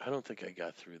 I don't think I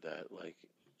got through that. Like,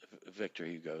 Victor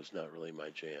Hugo's not really my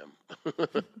jam.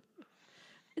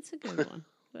 It's a good one.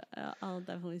 But, I'll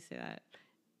definitely say that.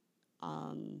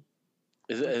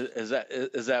 Is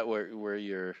that where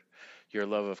your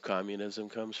love of communism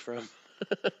comes from?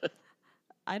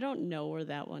 I don't know where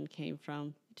that one came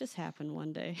from. It just happened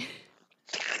one day.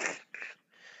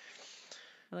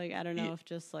 Like, I don't know if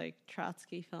just like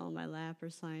Trotsky fell in my lap or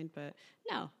something, but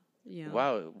no,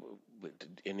 Wow,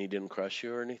 and he didn't crush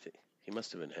you or anything? He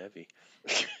must have been heavy.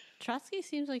 Trotsky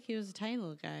seems like he was a tiny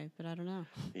little guy, but I don't know.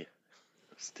 Yeah,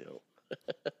 still.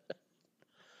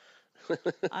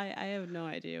 I have no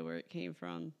idea where it came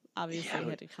from. Obviously, it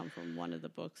had to come from one of the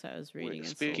books I was reading.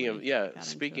 Speaking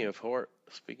of horror,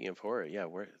 yeah,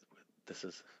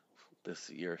 this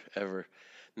your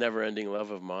never-ending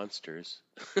love of monsters.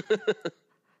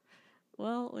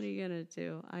 Well, what are you gonna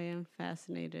do? I am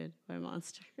fascinated by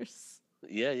monsters.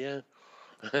 Yeah,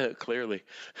 clearly.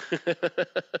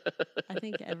 I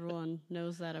think everyone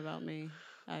knows that about me.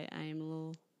 I am a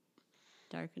little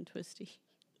dark and twisty.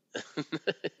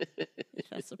 If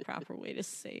that's the proper way to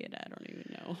say it, I don't even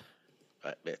know.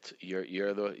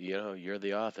 You're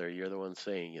the author. You're the one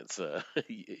saying it's.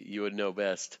 You would know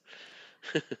best.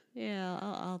 Yeah,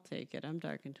 I'll take it. I'm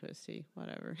dark and twisty.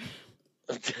 Whatever.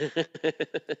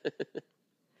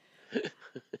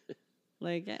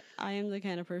 Like, I am the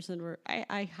kind of person where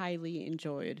I highly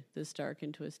enjoyed this dark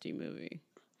and twisty movie.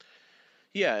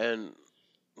 Yeah, and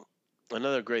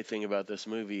another great thing about this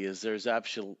movie is there's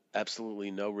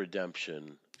absolutely no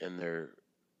redemption, and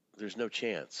there's no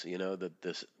chance, that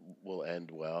this will end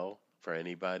well for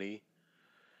anybody.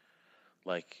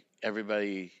 Like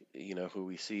everybody, who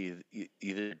we see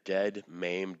either dead,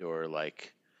 maimed, or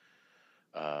like,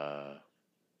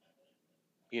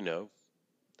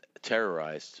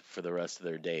 terrorized for the rest of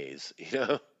their days,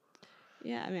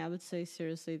 Yeah, I mean, I would say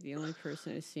seriously, the only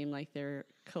person who seemed like they're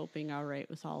coping all right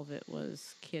with all of it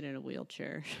was kid in a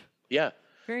wheelchair. Yeah.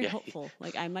 Very hopeful.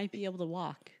 Like, I might be able to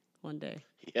walk one day.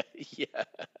 Yeah.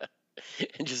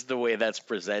 And just the way that's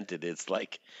presented, it's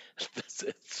like, it's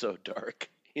so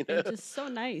dark, It's just so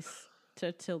nice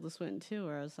to Tilda Swinton, too,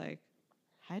 where I was like,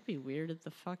 I'd be weirded the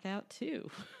fuck out,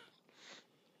 too.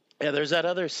 Yeah, there's that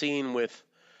other scene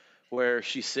where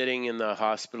she's sitting in the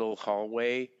hospital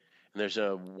hallway, and there's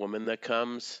a woman that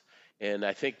comes, and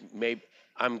I think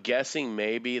I'm guessing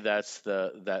maybe that's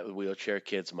that wheelchair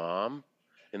kid's mom,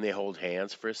 and they hold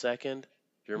hands for a second.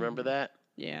 Do you remember that?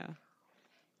 Yeah.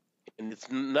 And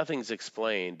nothing's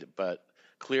explained, but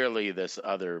clearly this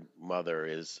other mother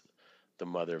is the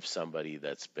mother of somebody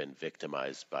that's been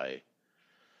victimized by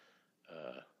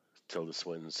Tilda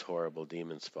Swinton's horrible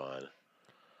demon spawn.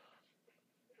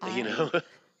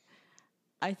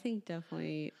 I think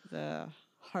definitely the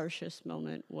harshest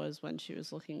moment was when she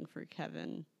was looking for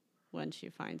Kevin, when she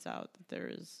finds out that there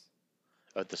is...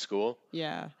 At the school?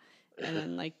 Yeah. And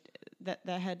then, like, that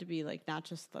had to be, like, not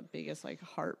just the biggest, like,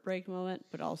 heartbreak moment,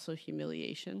 but also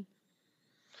humiliation.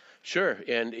 Sure,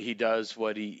 and he does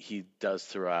what he does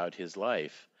throughout his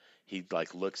life. He, like,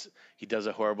 he does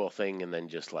a horrible thing and then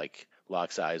just, like,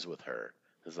 locks eyes with her.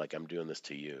 It's like, I'm doing this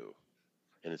to you,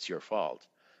 and it's your fault,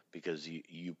 because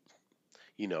you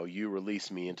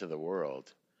released me into the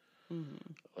world.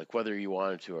 Like, whether you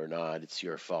wanted to or not, it's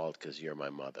your fault because you're my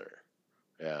mother.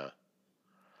 Yeah.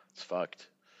 It's fucked.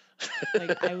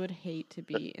 Like, I would hate to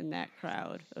be in that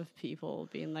crowd of people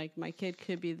being like, my kid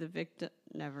could be the victim.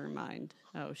 Never mind.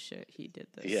 Oh shit, he did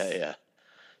this. Yeah.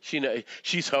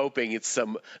 She's hoping it's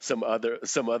some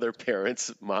other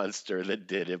parent's monster that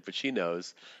did it, but she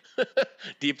knows.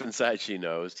 Deep inside, she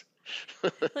knows.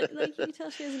 Like you can tell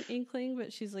she has an inkling,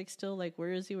 but she's like still like,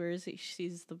 where is he? Where is he? She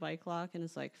sees the bike lock and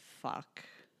is like, fuck.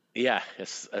 Yeah,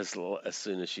 as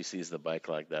soon as she sees the bike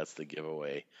lock, that's the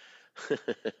giveaway.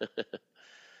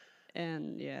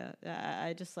 And yeah,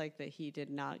 I just like that he did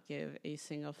not give a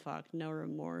single fuck, no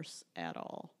remorse at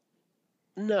all.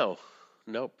 No,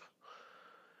 nope,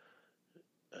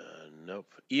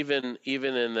 nope. Even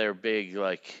in their big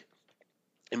like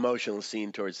emotional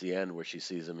scene towards the end where she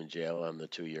sees him in jail on the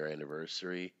 2-year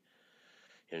anniversary,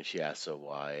 and she asks him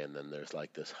why, and then there's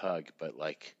like this hug, but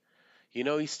like,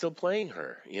 he's still playing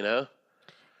her.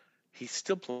 He's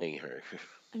still playing her.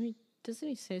 I mean, doesn't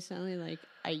he say something like,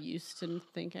 I used to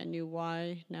think I knew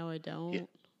why, now I don't?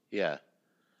 Yeah.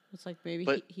 It's like maybe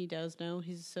But he does know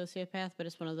he's a sociopath, but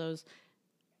it's one of those,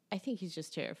 I think he's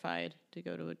just terrified to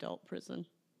go to adult prison.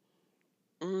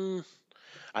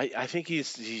 I think he's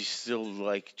still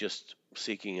like just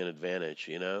seeking an advantage.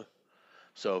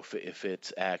 So if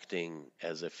it's acting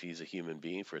as if he's a human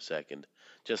being for a second,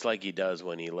 just like he does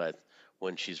when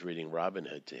she's reading Robin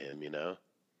Hood to him,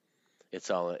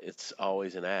 it's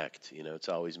always an act. It's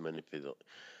always manipulation.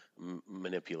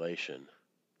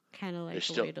 Kind of like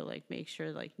a way to like make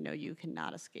sure like, no, you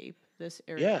cannot escape this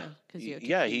Yeah, area because you have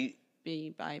to he.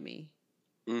 be by me.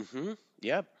 Mm-hmm.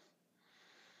 Yep.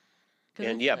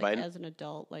 Because And yeah, like, as an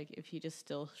adult, like if he just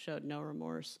still showed no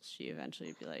remorse, she eventually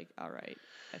would be like, all right,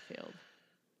 I failed.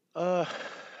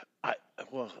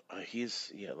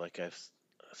 He's like I've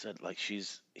said, like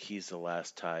he's the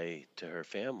last tie to her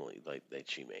family, like that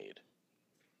she made.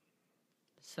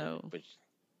 So, but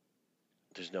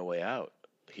there's no way out.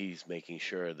 He's making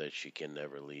sure that she can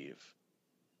never leave.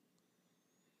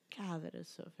 God, that is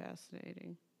so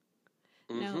fascinating.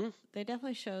 Mm-hmm. Now, they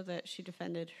definitely show that she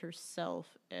defended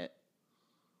herself at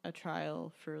a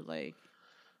trial for like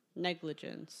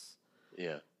negligence.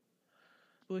 Yeah.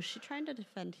 Was she trying to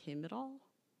defend him at all?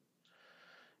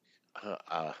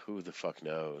 Who the fuck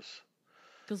knows?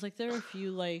 Because like there are a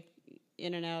few like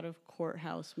in and out of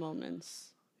courthouse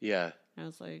moments. Yeah. I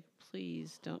was like,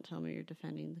 please don't tell me you're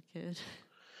defending the kid.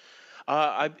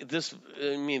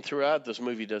 Throughout this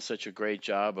movie does such a great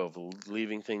job of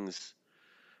leaving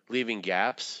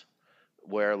gaps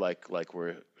where like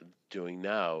we're doing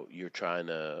now. You're trying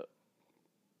to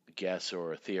guess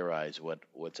or theorize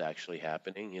what's actually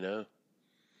happening.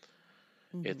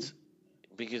 Mm-hmm. It's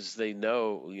because they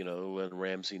know, when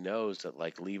Ramsey knows that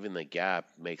like leaving the gap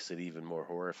makes it even more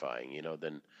horrifying,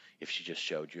 than if she just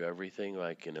showed you everything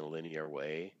like in a linear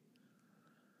way.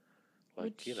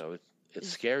 Like,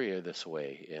 it's scarier this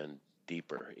way and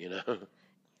deeper,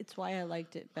 It's why I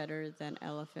liked it better than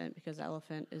Elephant, because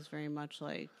Elephant is very much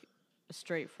like a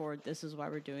straightforward, this is why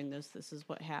we're doing this, this is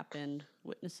what happened,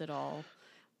 witness it all.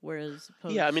 Whereas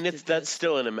that's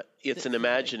still an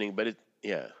imagining, like, but it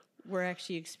we're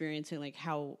actually experiencing like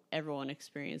how everyone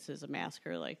experiences a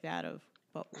massacre like that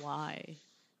but why?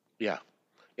 Yeah.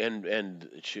 And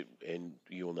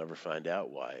you will never find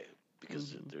out why,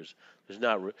 because there's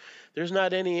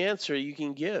not any answer you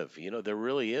can give. There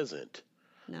really isn't.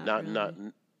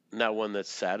 Not one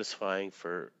that's satisfying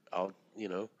for all.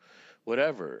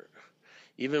 Whatever.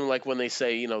 Even like when they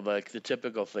say, like the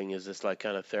typical thing is this like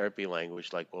kind of therapy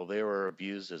language, like, well, they were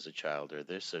abused as a child or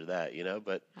this or that,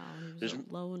 but he was a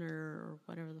loner or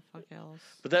whatever the fuck else.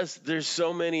 But there's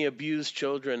so many abused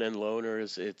children and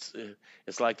loners.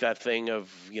 It's like that thing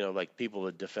of, like people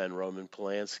that defend Roman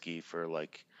Polanski for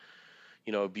like,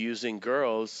 abusing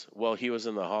girls. Well, he was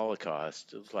in the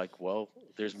Holocaust. It's like, well,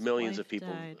 there's millions of people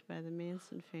died by the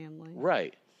Manson family.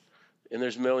 Right. And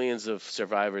there's millions of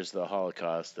survivors of the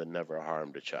Holocaust that never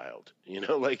harmed a child.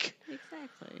 Like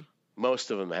exactly.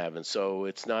 Most of them haven't. So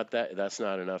it's not that's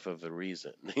not enough of a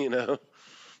reason, No,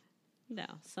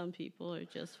 some people are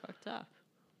just fucked up.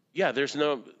 Yeah, there's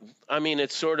no.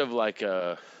 It's sort of like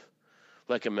a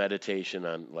meditation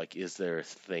on like, is there a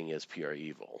thing as pure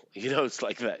evil? It's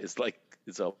like that.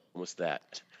 It's almost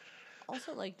that.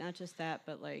 Also, like not just that,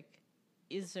 but like,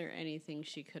 is there anything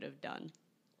she could have done?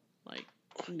 Like,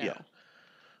 no. Yeah.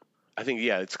 I think,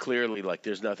 it's clearly like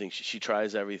there's nothing. She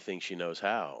tries everything she knows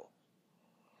how.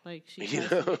 Like, she tries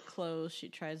to get clothes. She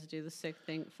tries to do the sick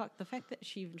thing. Fuck, the fact that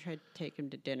she even tried to take him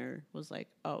to dinner was like,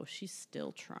 oh, she's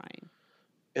still trying.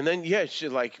 And then, she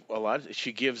like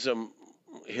she gives him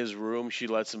his room. She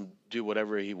lets him do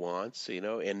whatever he wants,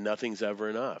 and nothing's ever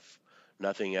enough.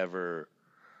 Nothing ever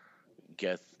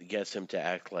gets him to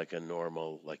act like a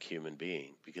normal, like, human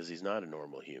being, because he's not a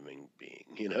normal human being.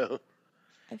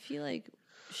 I feel like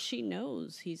she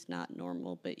knows he's not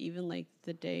normal, but even like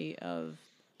the day of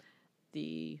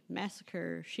the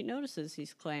massacre, she notices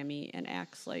he's clammy and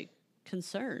acts like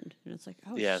concerned. And it's like,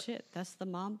 oh Yeah. shit, that's the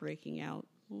mom breaking out.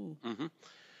 Ooh.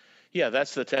 Yeah,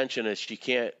 that's the tension, is she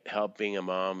can't help being a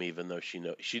mom, even though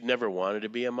she never wanted to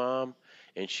be a mom,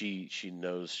 and she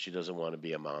knows she doesn't want to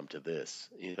be a mom to this,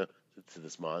 to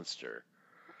this monster,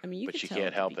 I mean, you but could she tell can't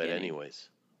at the help it beginning. anyways.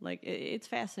 Like, it's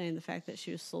fascinating the fact that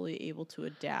she was slowly able to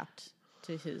adapt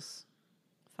to his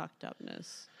fucked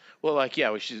upness. Well, like,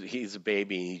 yeah, he's a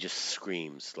baby and he just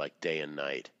screams like day and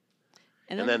night.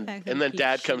 And And then then the fact that and he then keeps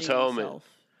Dad comes shitting home himself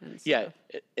and yeah,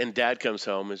 stuff. and Dad comes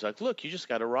home and is like, "Look, you just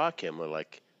got to rock him," or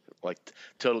like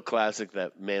total classic,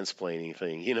 that mansplaining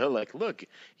thing, like, "Look,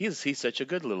 he's such a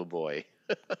good little boy."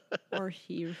 Or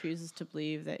he refuses to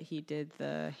believe that he did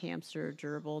the hamster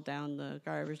gerbil down the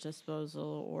garbage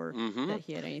disposal, or that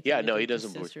he had anything Yeah, to no, do he with his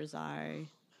doesn't sister's eye.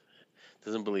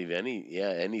 doesn't believe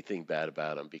anything bad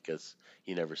about him because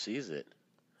he never sees it.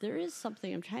 There is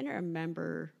something, I'm trying to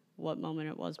remember what moment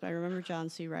it was, but I remember John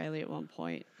C. Reilly at one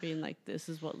point being like, "This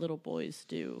is what little boys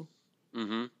do."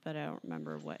 But I don't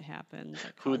remember what happened.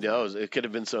 Who knows? It could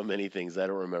have been so many things. I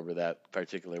don't remember that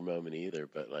particular moment either.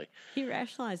 But like, He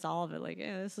rationalized all of it, like,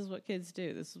 "Yeah, this is what kids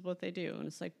do. This is what they do." And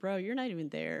it's like, bro, you're not even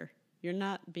there. You're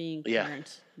not being Yeah.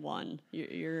 parent one.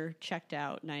 You're checked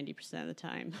out 90% of the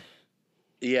time.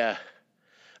 yeah,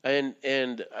 and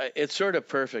it's sort of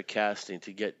perfect casting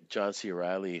to get John C.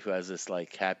 Reilly, who has this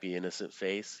like happy, innocent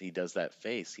face. He does that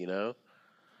face,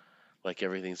 like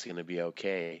everything's gonna be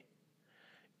okay.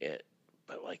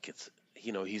 But like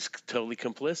he's totally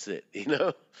complicit,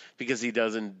 because he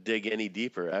doesn't dig any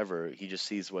deeper ever. He just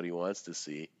sees what he wants to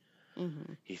see.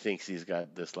 He thinks he's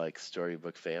got this like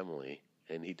storybook family,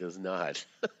 and he does not.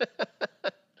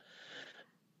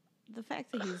 The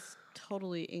fact that he's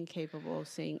totally incapable of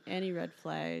seeing any red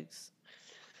flags,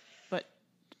 but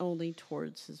only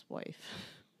towards his wife.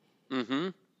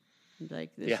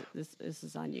 Like, Yeah. this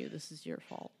is on you. This is your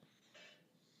fault.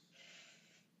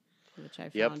 Which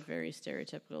I Yep. found very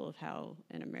stereotypical of how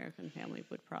an American family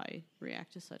would probably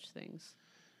react to such things.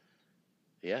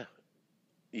 Yeah.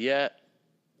 Yeah.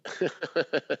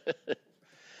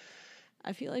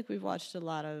 I feel like we've watched a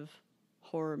lot of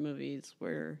horror movies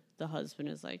where the husband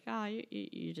is like,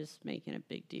 you're just making a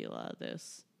big deal out of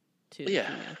this to the Yeah.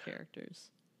 female characters.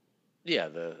 Yeah,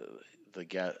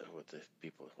 what the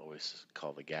people always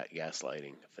call the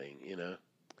gaslighting thing,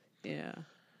 Yeah.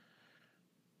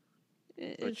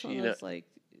 It's Which, one of those, like,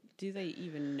 do they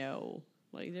even know?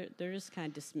 Like, they're just kind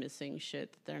of dismissing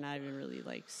shit that they're not even really,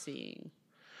 like, seeing.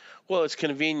 Well, it's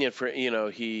convenient for,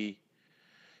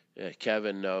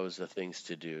 Kevin knows the things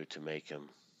to do to make him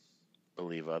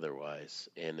believe otherwise,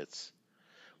 and it's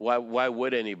why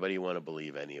would anybody want to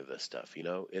believe any of this stuff?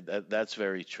 That's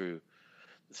very true.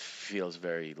 It feels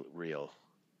very real.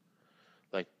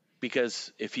 Like,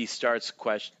 because if he starts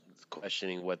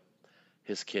questioning what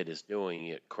his kid is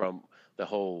doing, the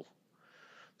whole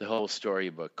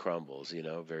storybook crumbles,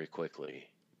 very quickly.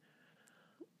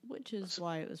 Which is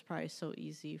why it was probably so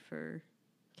easy for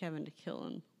Kevin to kill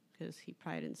him, because he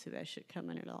probably didn't see that shit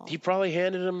coming at all. He probably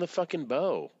handed him the fucking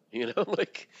bow,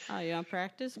 like, oh, you want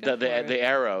practice? Go the for it.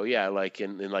 arrow, yeah, like,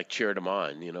 and like cheered him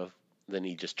on, Then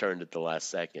he just turned at the last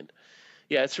second.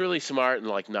 Yeah, it's really smart and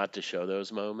like not to show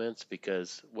those moments,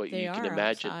 because what They you can are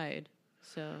imagine. outside,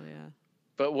 so yeah.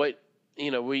 But what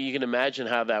you can imagine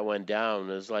how that went down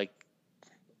is like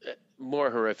more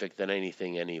horrific than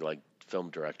anything any like film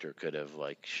director could have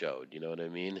like showed. You know what I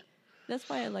mean? That's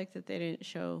why I like that they didn't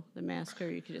show the massacre.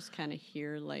 You could just kind of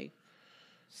hear like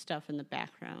stuff in the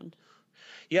background.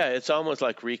 Yeah, it's almost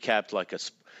like recapped,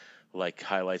 like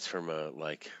highlights from a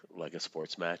like a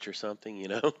sports match or something.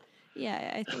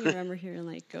 Yeah, I think I remember hearing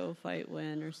like "Go Fight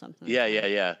Win" or something. Yeah, like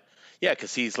that. yeah.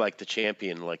 Because he's like the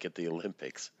champion, like at the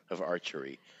Olympics of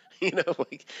archery.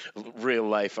 Like real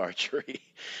life archery.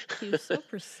 He was so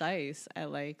precise. I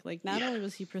like not only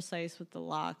was he precise with the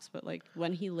locks, but like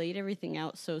when he laid everything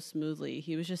out so smoothly,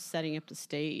 he was just setting up the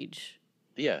stage.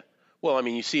 Yeah. Well, I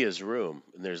mean, you see his room,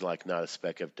 and there's like not a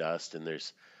speck of dust, and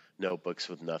there's notebooks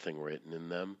with nothing written in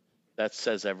them. That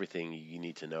says everything you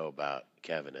need to know about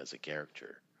Kevin as a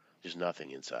character. There's nothing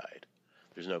inside.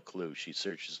 There's no clue. She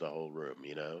searches the whole room,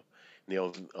 and the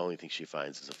only thing she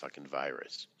finds is a fucking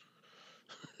virus.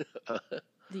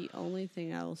 The only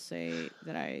thing I will say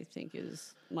that I think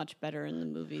is much better in the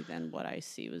movie than what I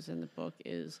see was in the book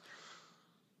is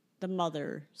the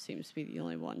mother seems to be the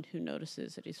only one who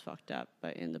notices that he's fucked up,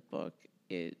 but in the book,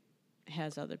 it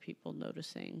has other people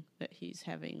noticing that he's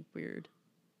having weird,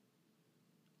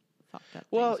 fucked up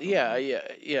Well, things going on.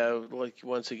 yeah. Like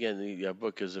once again, the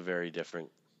book is a very different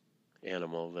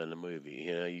animal than a movie.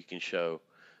 You know, you can show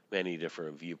many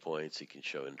different viewpoints. You can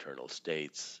show internal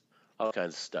states, all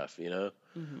kinds of stuff. You know,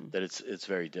 that it's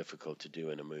very difficult to do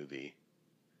in a movie.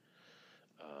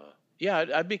 Yeah,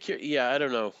 I'd be curious. Yeah, I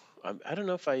don't know. I don't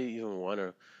know if I even want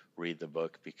to read the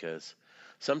book because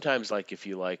sometimes, like, if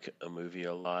you like a movie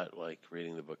a lot, like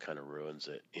reading the book kind of ruins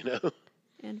it. You know?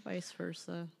 And vice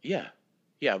versa. Yeah,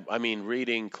 yeah. I mean,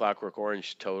 reading Clockwork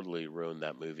Orange totally ruined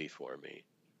that movie for me.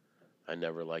 I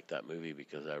never liked that movie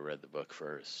because I read the book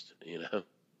first. You know,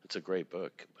 it's a great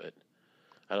book, but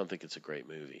I don't think it's a great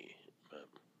movie.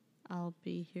 I'll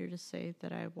be here to say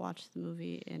that I watched the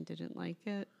movie and didn't like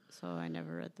it, so I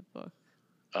never read the book.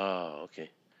 Oh,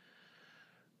 okay.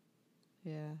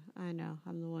 Yeah, I know.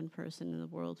 I'm the one person in the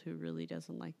world who really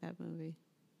doesn't like that movie.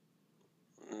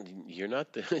 You're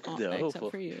not the no.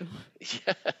 Except for you.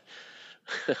 Yeah.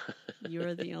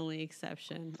 You're the only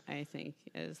exception, I think,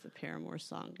 as the Paramore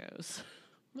song goes.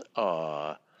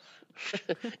 Aw.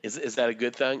 Is that a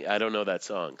good thing? I don't know that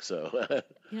song, so.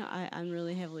 I'm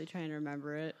really heavily trying to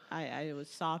remember it. I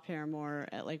saw Paramore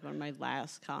at like one of my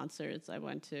last concerts I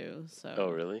went to. So. Oh,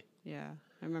 really? Yeah,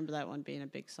 I remember that one being a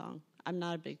big song. I'm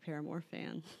not a big Paramore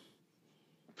fan.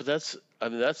 But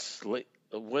that's late.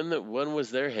 When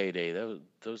was their heyday? That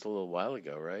was a little while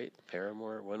ago, right?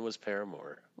 Paramore. When was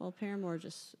Paramore? Well, Paramore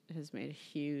just has made a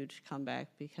huge comeback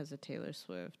because of Taylor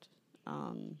Swift.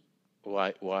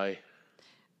 Why?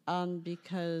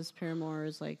 Because Paramore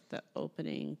is like the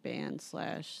opening band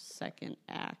 / second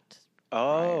act.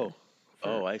 Oh,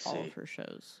 for I see. All of her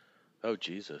shows. Oh,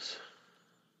 Jesus.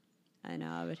 I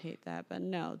know, I would hate that, but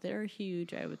no, they're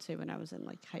huge. I would say when I was in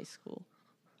like high school.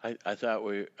 I thought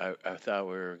we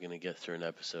were going to get through an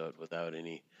episode without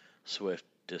any Swift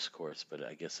discourse, but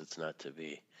I guess it's not to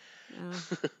be. No,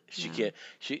 She no. can't.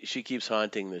 She keeps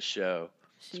haunting this show.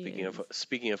 She is.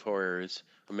 Speaking of horrors,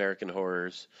 American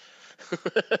horrors.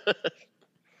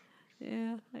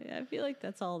 Yeah, I feel like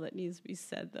that's all that needs to be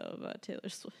said though about Taylor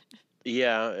Swift.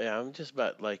 Yeah. I'm just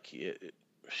about like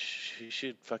she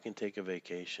should fucking take a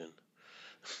vacation.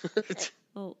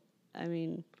 Well, I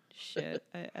mean, shit.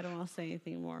 I don't want to say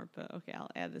anything more, but okay, I'll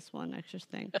add this one extra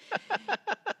thing.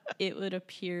 It would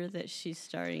appear that she's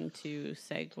starting to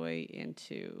segue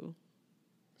into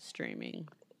streaming,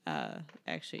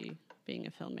 actually being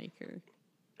a filmmaker.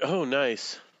 Oh,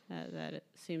 nice. That it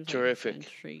seems Terrific. Like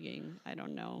it's intriguing. I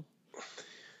don't know.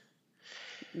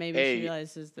 Maybe Hey. she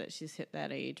realizes that she's hit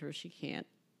that age where she can't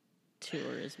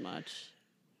tour as much.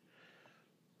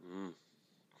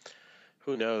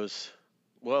 Who knows?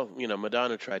 Well,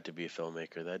 Madonna tried to be a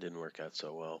filmmaker. That didn't work out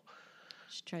so well.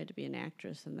 She tried to be an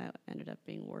actress, and that ended up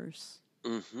being worse.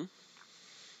 Mm-hmm.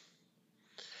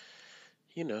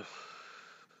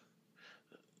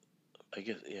 I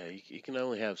guess, yeah, you can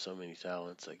only have so many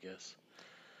talents, I guess.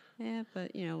 Yeah,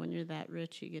 but, when you're that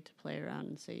rich, you get to play around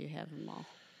and say you have them all.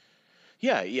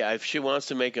 Yeah. If she wants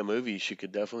to make a movie, she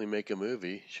could definitely make a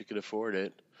movie. She could afford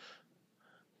it.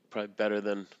 Probably better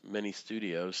than many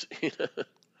studios. She could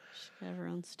have her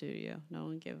own studio. No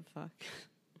one give a fuck.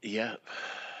 Yeah.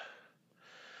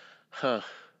 Huh.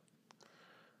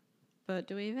 But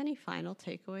do we have any final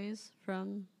takeaways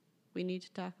from We Need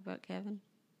to Talk About Kevin?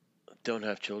 Don't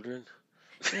have children?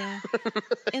 Yeah.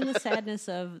 In the sadness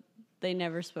of they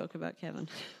never spoke about Kevin.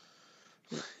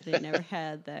 They never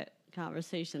had that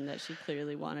conversation that she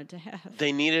clearly wanted to have.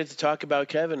 They needed to talk about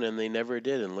Kevin, and they never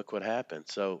did, and look what happened.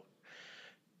 So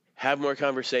have more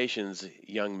conversations,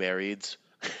 young marrieds.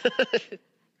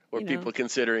 Or people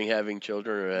considering having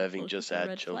children or having just had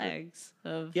red children. Flags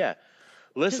of Yeah.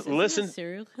 Listen. A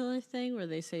serial killer thing where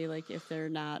they say like if they're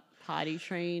not potty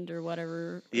trained or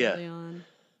whatever Yeah. early on.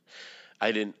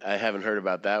 I haven't heard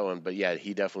about that one, but yeah,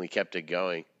 he definitely kept it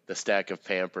going. The stack of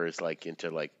Pampers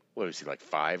into what was he, like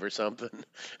 5 or something?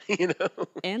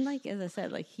 And like as I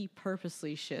said, like he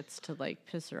purposely shits to like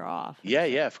piss her off. Yeah,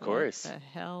 It's like, of course. What the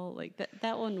hell? Like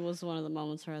that one was one of the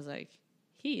moments where I was like,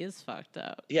 he is fucked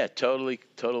up. Yeah,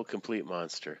 total complete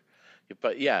monster.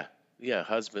 But yeah,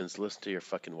 husbands, listen to your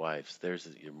fucking wives. There's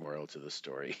your moral to the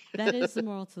story. That is the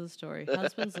moral to the story.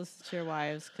 Husbands, listen to your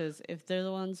wives, because if they're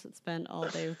the ones that spend all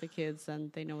day with the kids,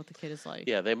 then they know what the kid is like.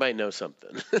 Yeah, they might know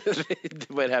something. They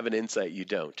might have an insight you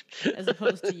don't. As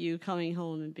opposed to you coming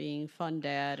home and being fun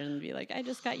dad and be like, I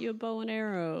just got you a bow and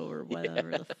arrow or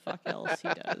whatever the fuck else he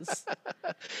does.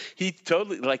 He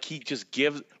totally, he just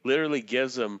literally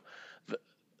gives them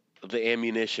the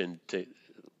ammunition to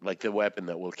like the weapon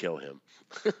that will kill him.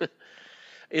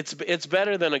 It's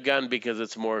better than a gun because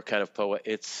it's more kind of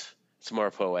it's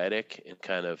more poetic and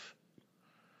kind of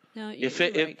No, if you're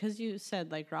it right, if because you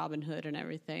said like Robin Hood and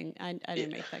everything. I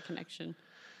didn't make that connection.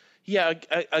 yeah,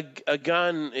 a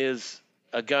gun is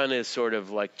sort of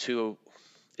like too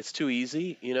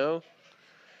easy, you know.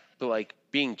 But like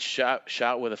being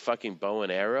shot with a fucking bow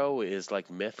and arrow is like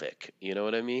mythic. You know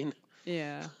what I mean?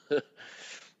 Yeah.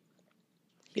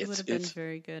 He would have been It's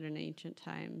very good in ancient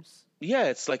times. yeah,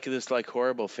 it's like this like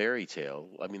horrible fairy tale.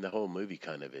 I mean, the whole movie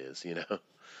kind of is, you know.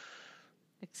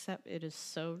 Except it is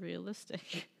so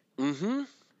realistic. Mm-hmm.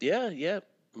 Yeah, yeah.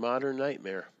 Modern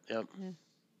nightmare. Yep. Yeah.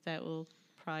 That will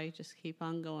probably just keep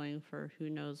on going for who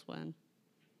knows when.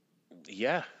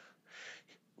 Yeah.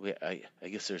 I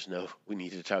guess we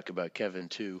need to talk about Kevin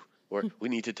too. Or we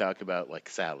need to talk about like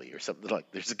Sally or something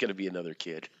like there's going to be another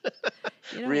kid.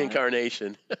 You know what?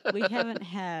 Reincarnation. We haven't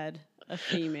had a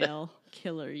female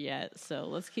killer yet, so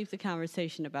let's keep the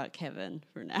conversation about Kevin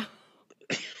for now.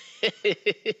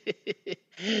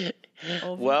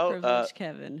 Well, Overprivileged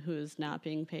Kevin, who is not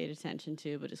being paid attention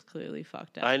to, but is clearly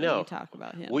fucked up. I know. We talk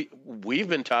about him. We've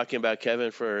been talking about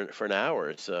Kevin for an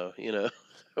hour, so you know,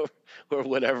 or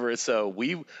whatever. So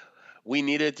we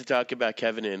needed to talk about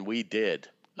Kevin, and we did.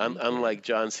 Unlike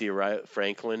John C.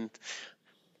 Franklin,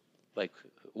 like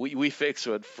we fixed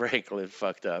what Franklin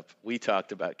fucked up. We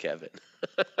talked about Kevin.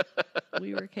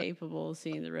 We were capable of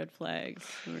seeing the red flags.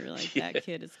 And we were like, that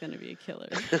kid is going to be a killer.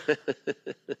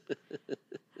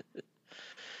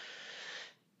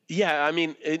 Yeah, I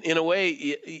mean, in a way,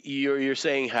 you're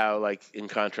saying how, like, in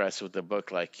contrast with the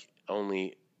book, like,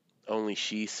 only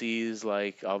she sees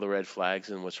like all the red flags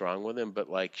and what's wrong with him, but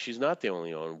like she's not the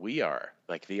only one. We are,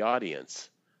 like, the audience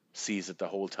sees it the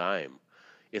whole time.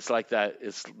 It's like that.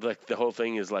 It's like the whole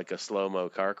thing is like a slow-mo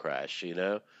car crash, you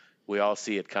know? We all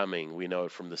see it coming. We know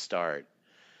it from the start,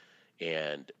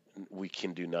 and we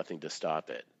can do nothing to stop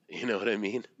it. You know what I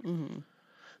mean? Mm-hmm.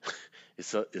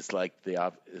 It's like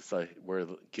it's like we're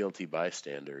guilty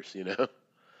bystanders, you know?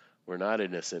 We're not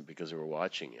innocent because we're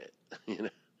watching it, you know?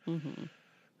 Mm-hmm.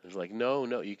 It's like,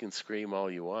 no, you can scream all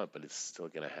you want, but it's still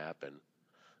going to happen.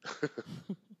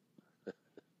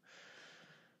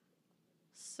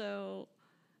 So,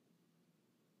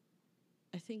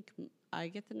 I think I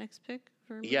get the next pick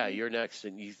for a Yeah, movie? you're next,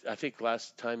 and I think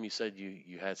last time you said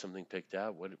you had something picked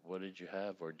out. What did you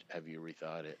have, or have you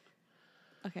rethought it?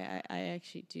 Okay, I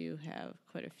actually do have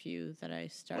quite a few that I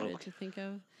started Okay. to think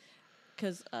of.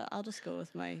 Because I'll just go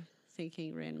with my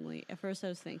thinking randomly. At first, I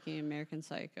was thinking American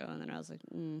Psycho, and then I was like,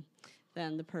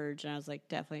 Then The Purge, and I was like,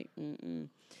 definitely,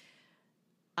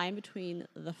 I'm between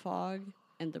The Fog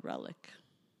and The Relic.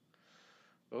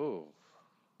 Oh,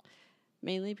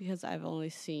 Mainly because I've only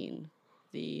seen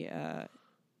the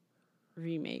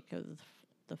remake of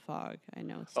The Fog. I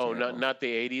know it's terrible. not the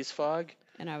 '80s fog.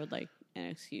 And I would like an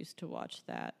excuse to watch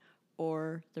that.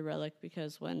 Or The Relic,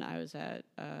 because when I was at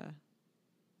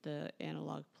the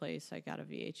analog place, I got a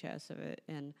VHS of it,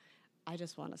 and I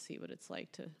just want to see what it's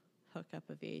like to hook up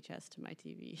a VHS to my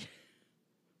TV.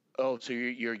 Oh, so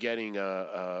you're getting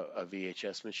a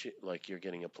VHS machine, like you're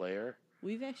getting a player.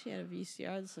 We've actually had a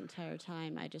VCR this entire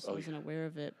time. I just Oh, wasn't aware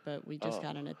of it, but we just Oh.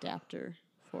 got an adapter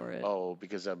for it. Oh,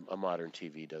 because a modern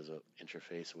TV does an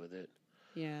interface with it.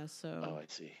 Yeah, Oh, so I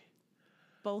see.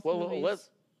 both Well, movies,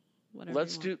 whatever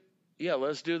let's you want.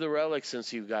 let's do the Relic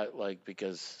since you got like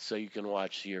because so you can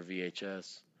watch your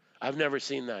VHS. I've never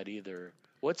seen that either.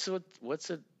 What's it?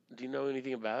 Do you know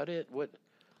anything about it? What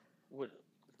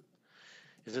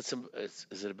is it?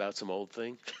 Is it about some old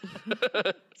thing?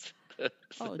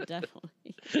 Oh,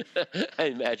 definitely. I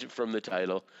imagine from the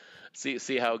title.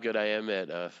 See how good I am at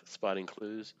spotting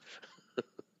clues.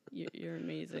 You're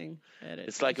amazing at it.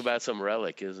 It's like about some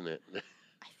relic, isn't it? I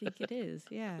think it is,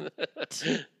 yeah.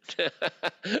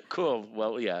 Cool.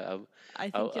 Well, yeah.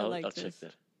 I think you'll like I'll this. check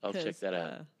that. I'll check 'Cause, that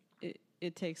out.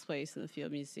 It takes place in the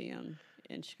Field Museum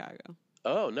in Chicago.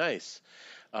 Oh, nice.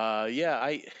 We'll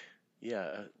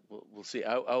see.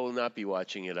 I will not be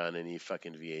watching it on any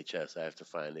fucking VHS. I have to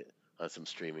find it on some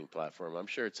streaming platform. I'm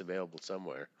sure it's available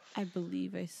somewhere. I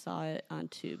believe I saw it on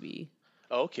Tubi.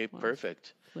 Oh, okay, Well,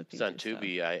 perfect. Flipping It's on through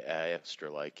Tubi. I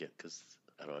extra like it because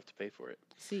I don't have to pay for it.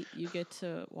 See, you get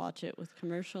to watch it with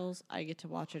commercials. I get to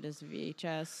watch it as a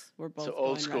VHS. We're both So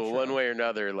old going school, retro. one way or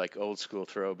another, like old school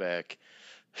throwback.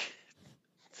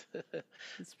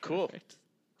 It's Cool. perfect.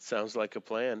 Sounds like a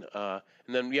plan. And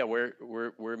then yeah,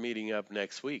 we're meeting up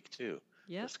next week too.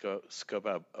 Yep. Let's go scope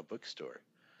out a bookstore.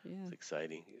 Yeah. It's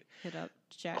exciting. Hit up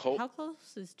Jack. Whole- How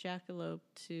close is Jackalope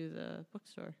to the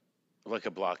bookstore? Like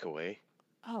a block away.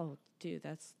 Oh, dude,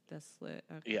 that's lit.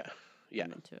 Okay. Yeah, Yeah.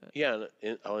 I'm into it. Yeah,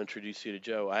 and I'll introduce you to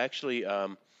Joe. I actually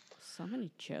So many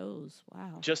Joes.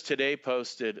 Wow. just today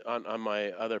posted on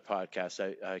my other podcast.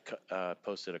 I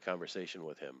posted a conversation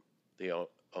with him, the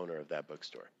owner of that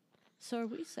bookstore. So are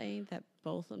we saying that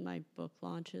both of my book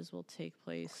launches will take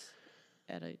place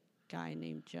at a guy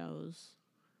named Joe's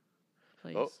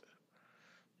place? Oh,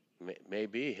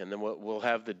 maybe, and then we'll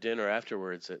have the dinner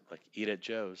afterwards at Eat at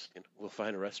Joe's. We'll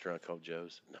find a restaurant called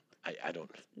Joe's. No, I don't.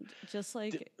 Just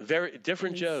like Very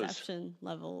different an Joe's. Inception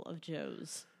level of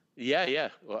Joe's. Yeah.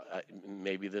 Well,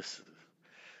 maybe this.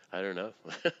 I don't know.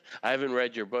 I haven't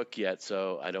read your book yet,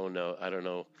 so I don't know. I don't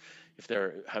know if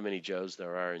how many Joes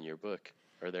there are in your book.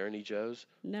 Are there any Joes?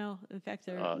 No, in fact,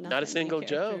 there are not a single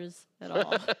Joe at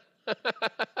all.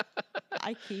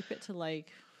 I keep it to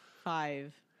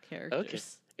 5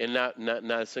 characters. Okay, and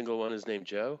not a single one is named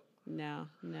Joe. No.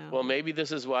 Well, maybe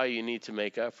this is why you need to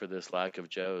make up for this lack of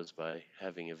Joes by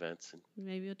having events.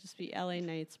 Maybe it'll just be LA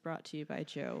Nights brought to you by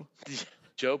Joe.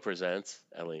 Joe presents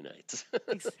LA Nights.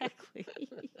 Exactly.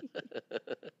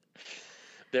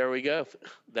 There we go.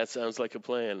 That sounds like a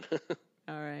plan.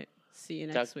 All right. See you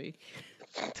next week.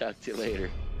 Talk to you later.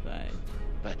 Bye.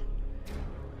 Bye.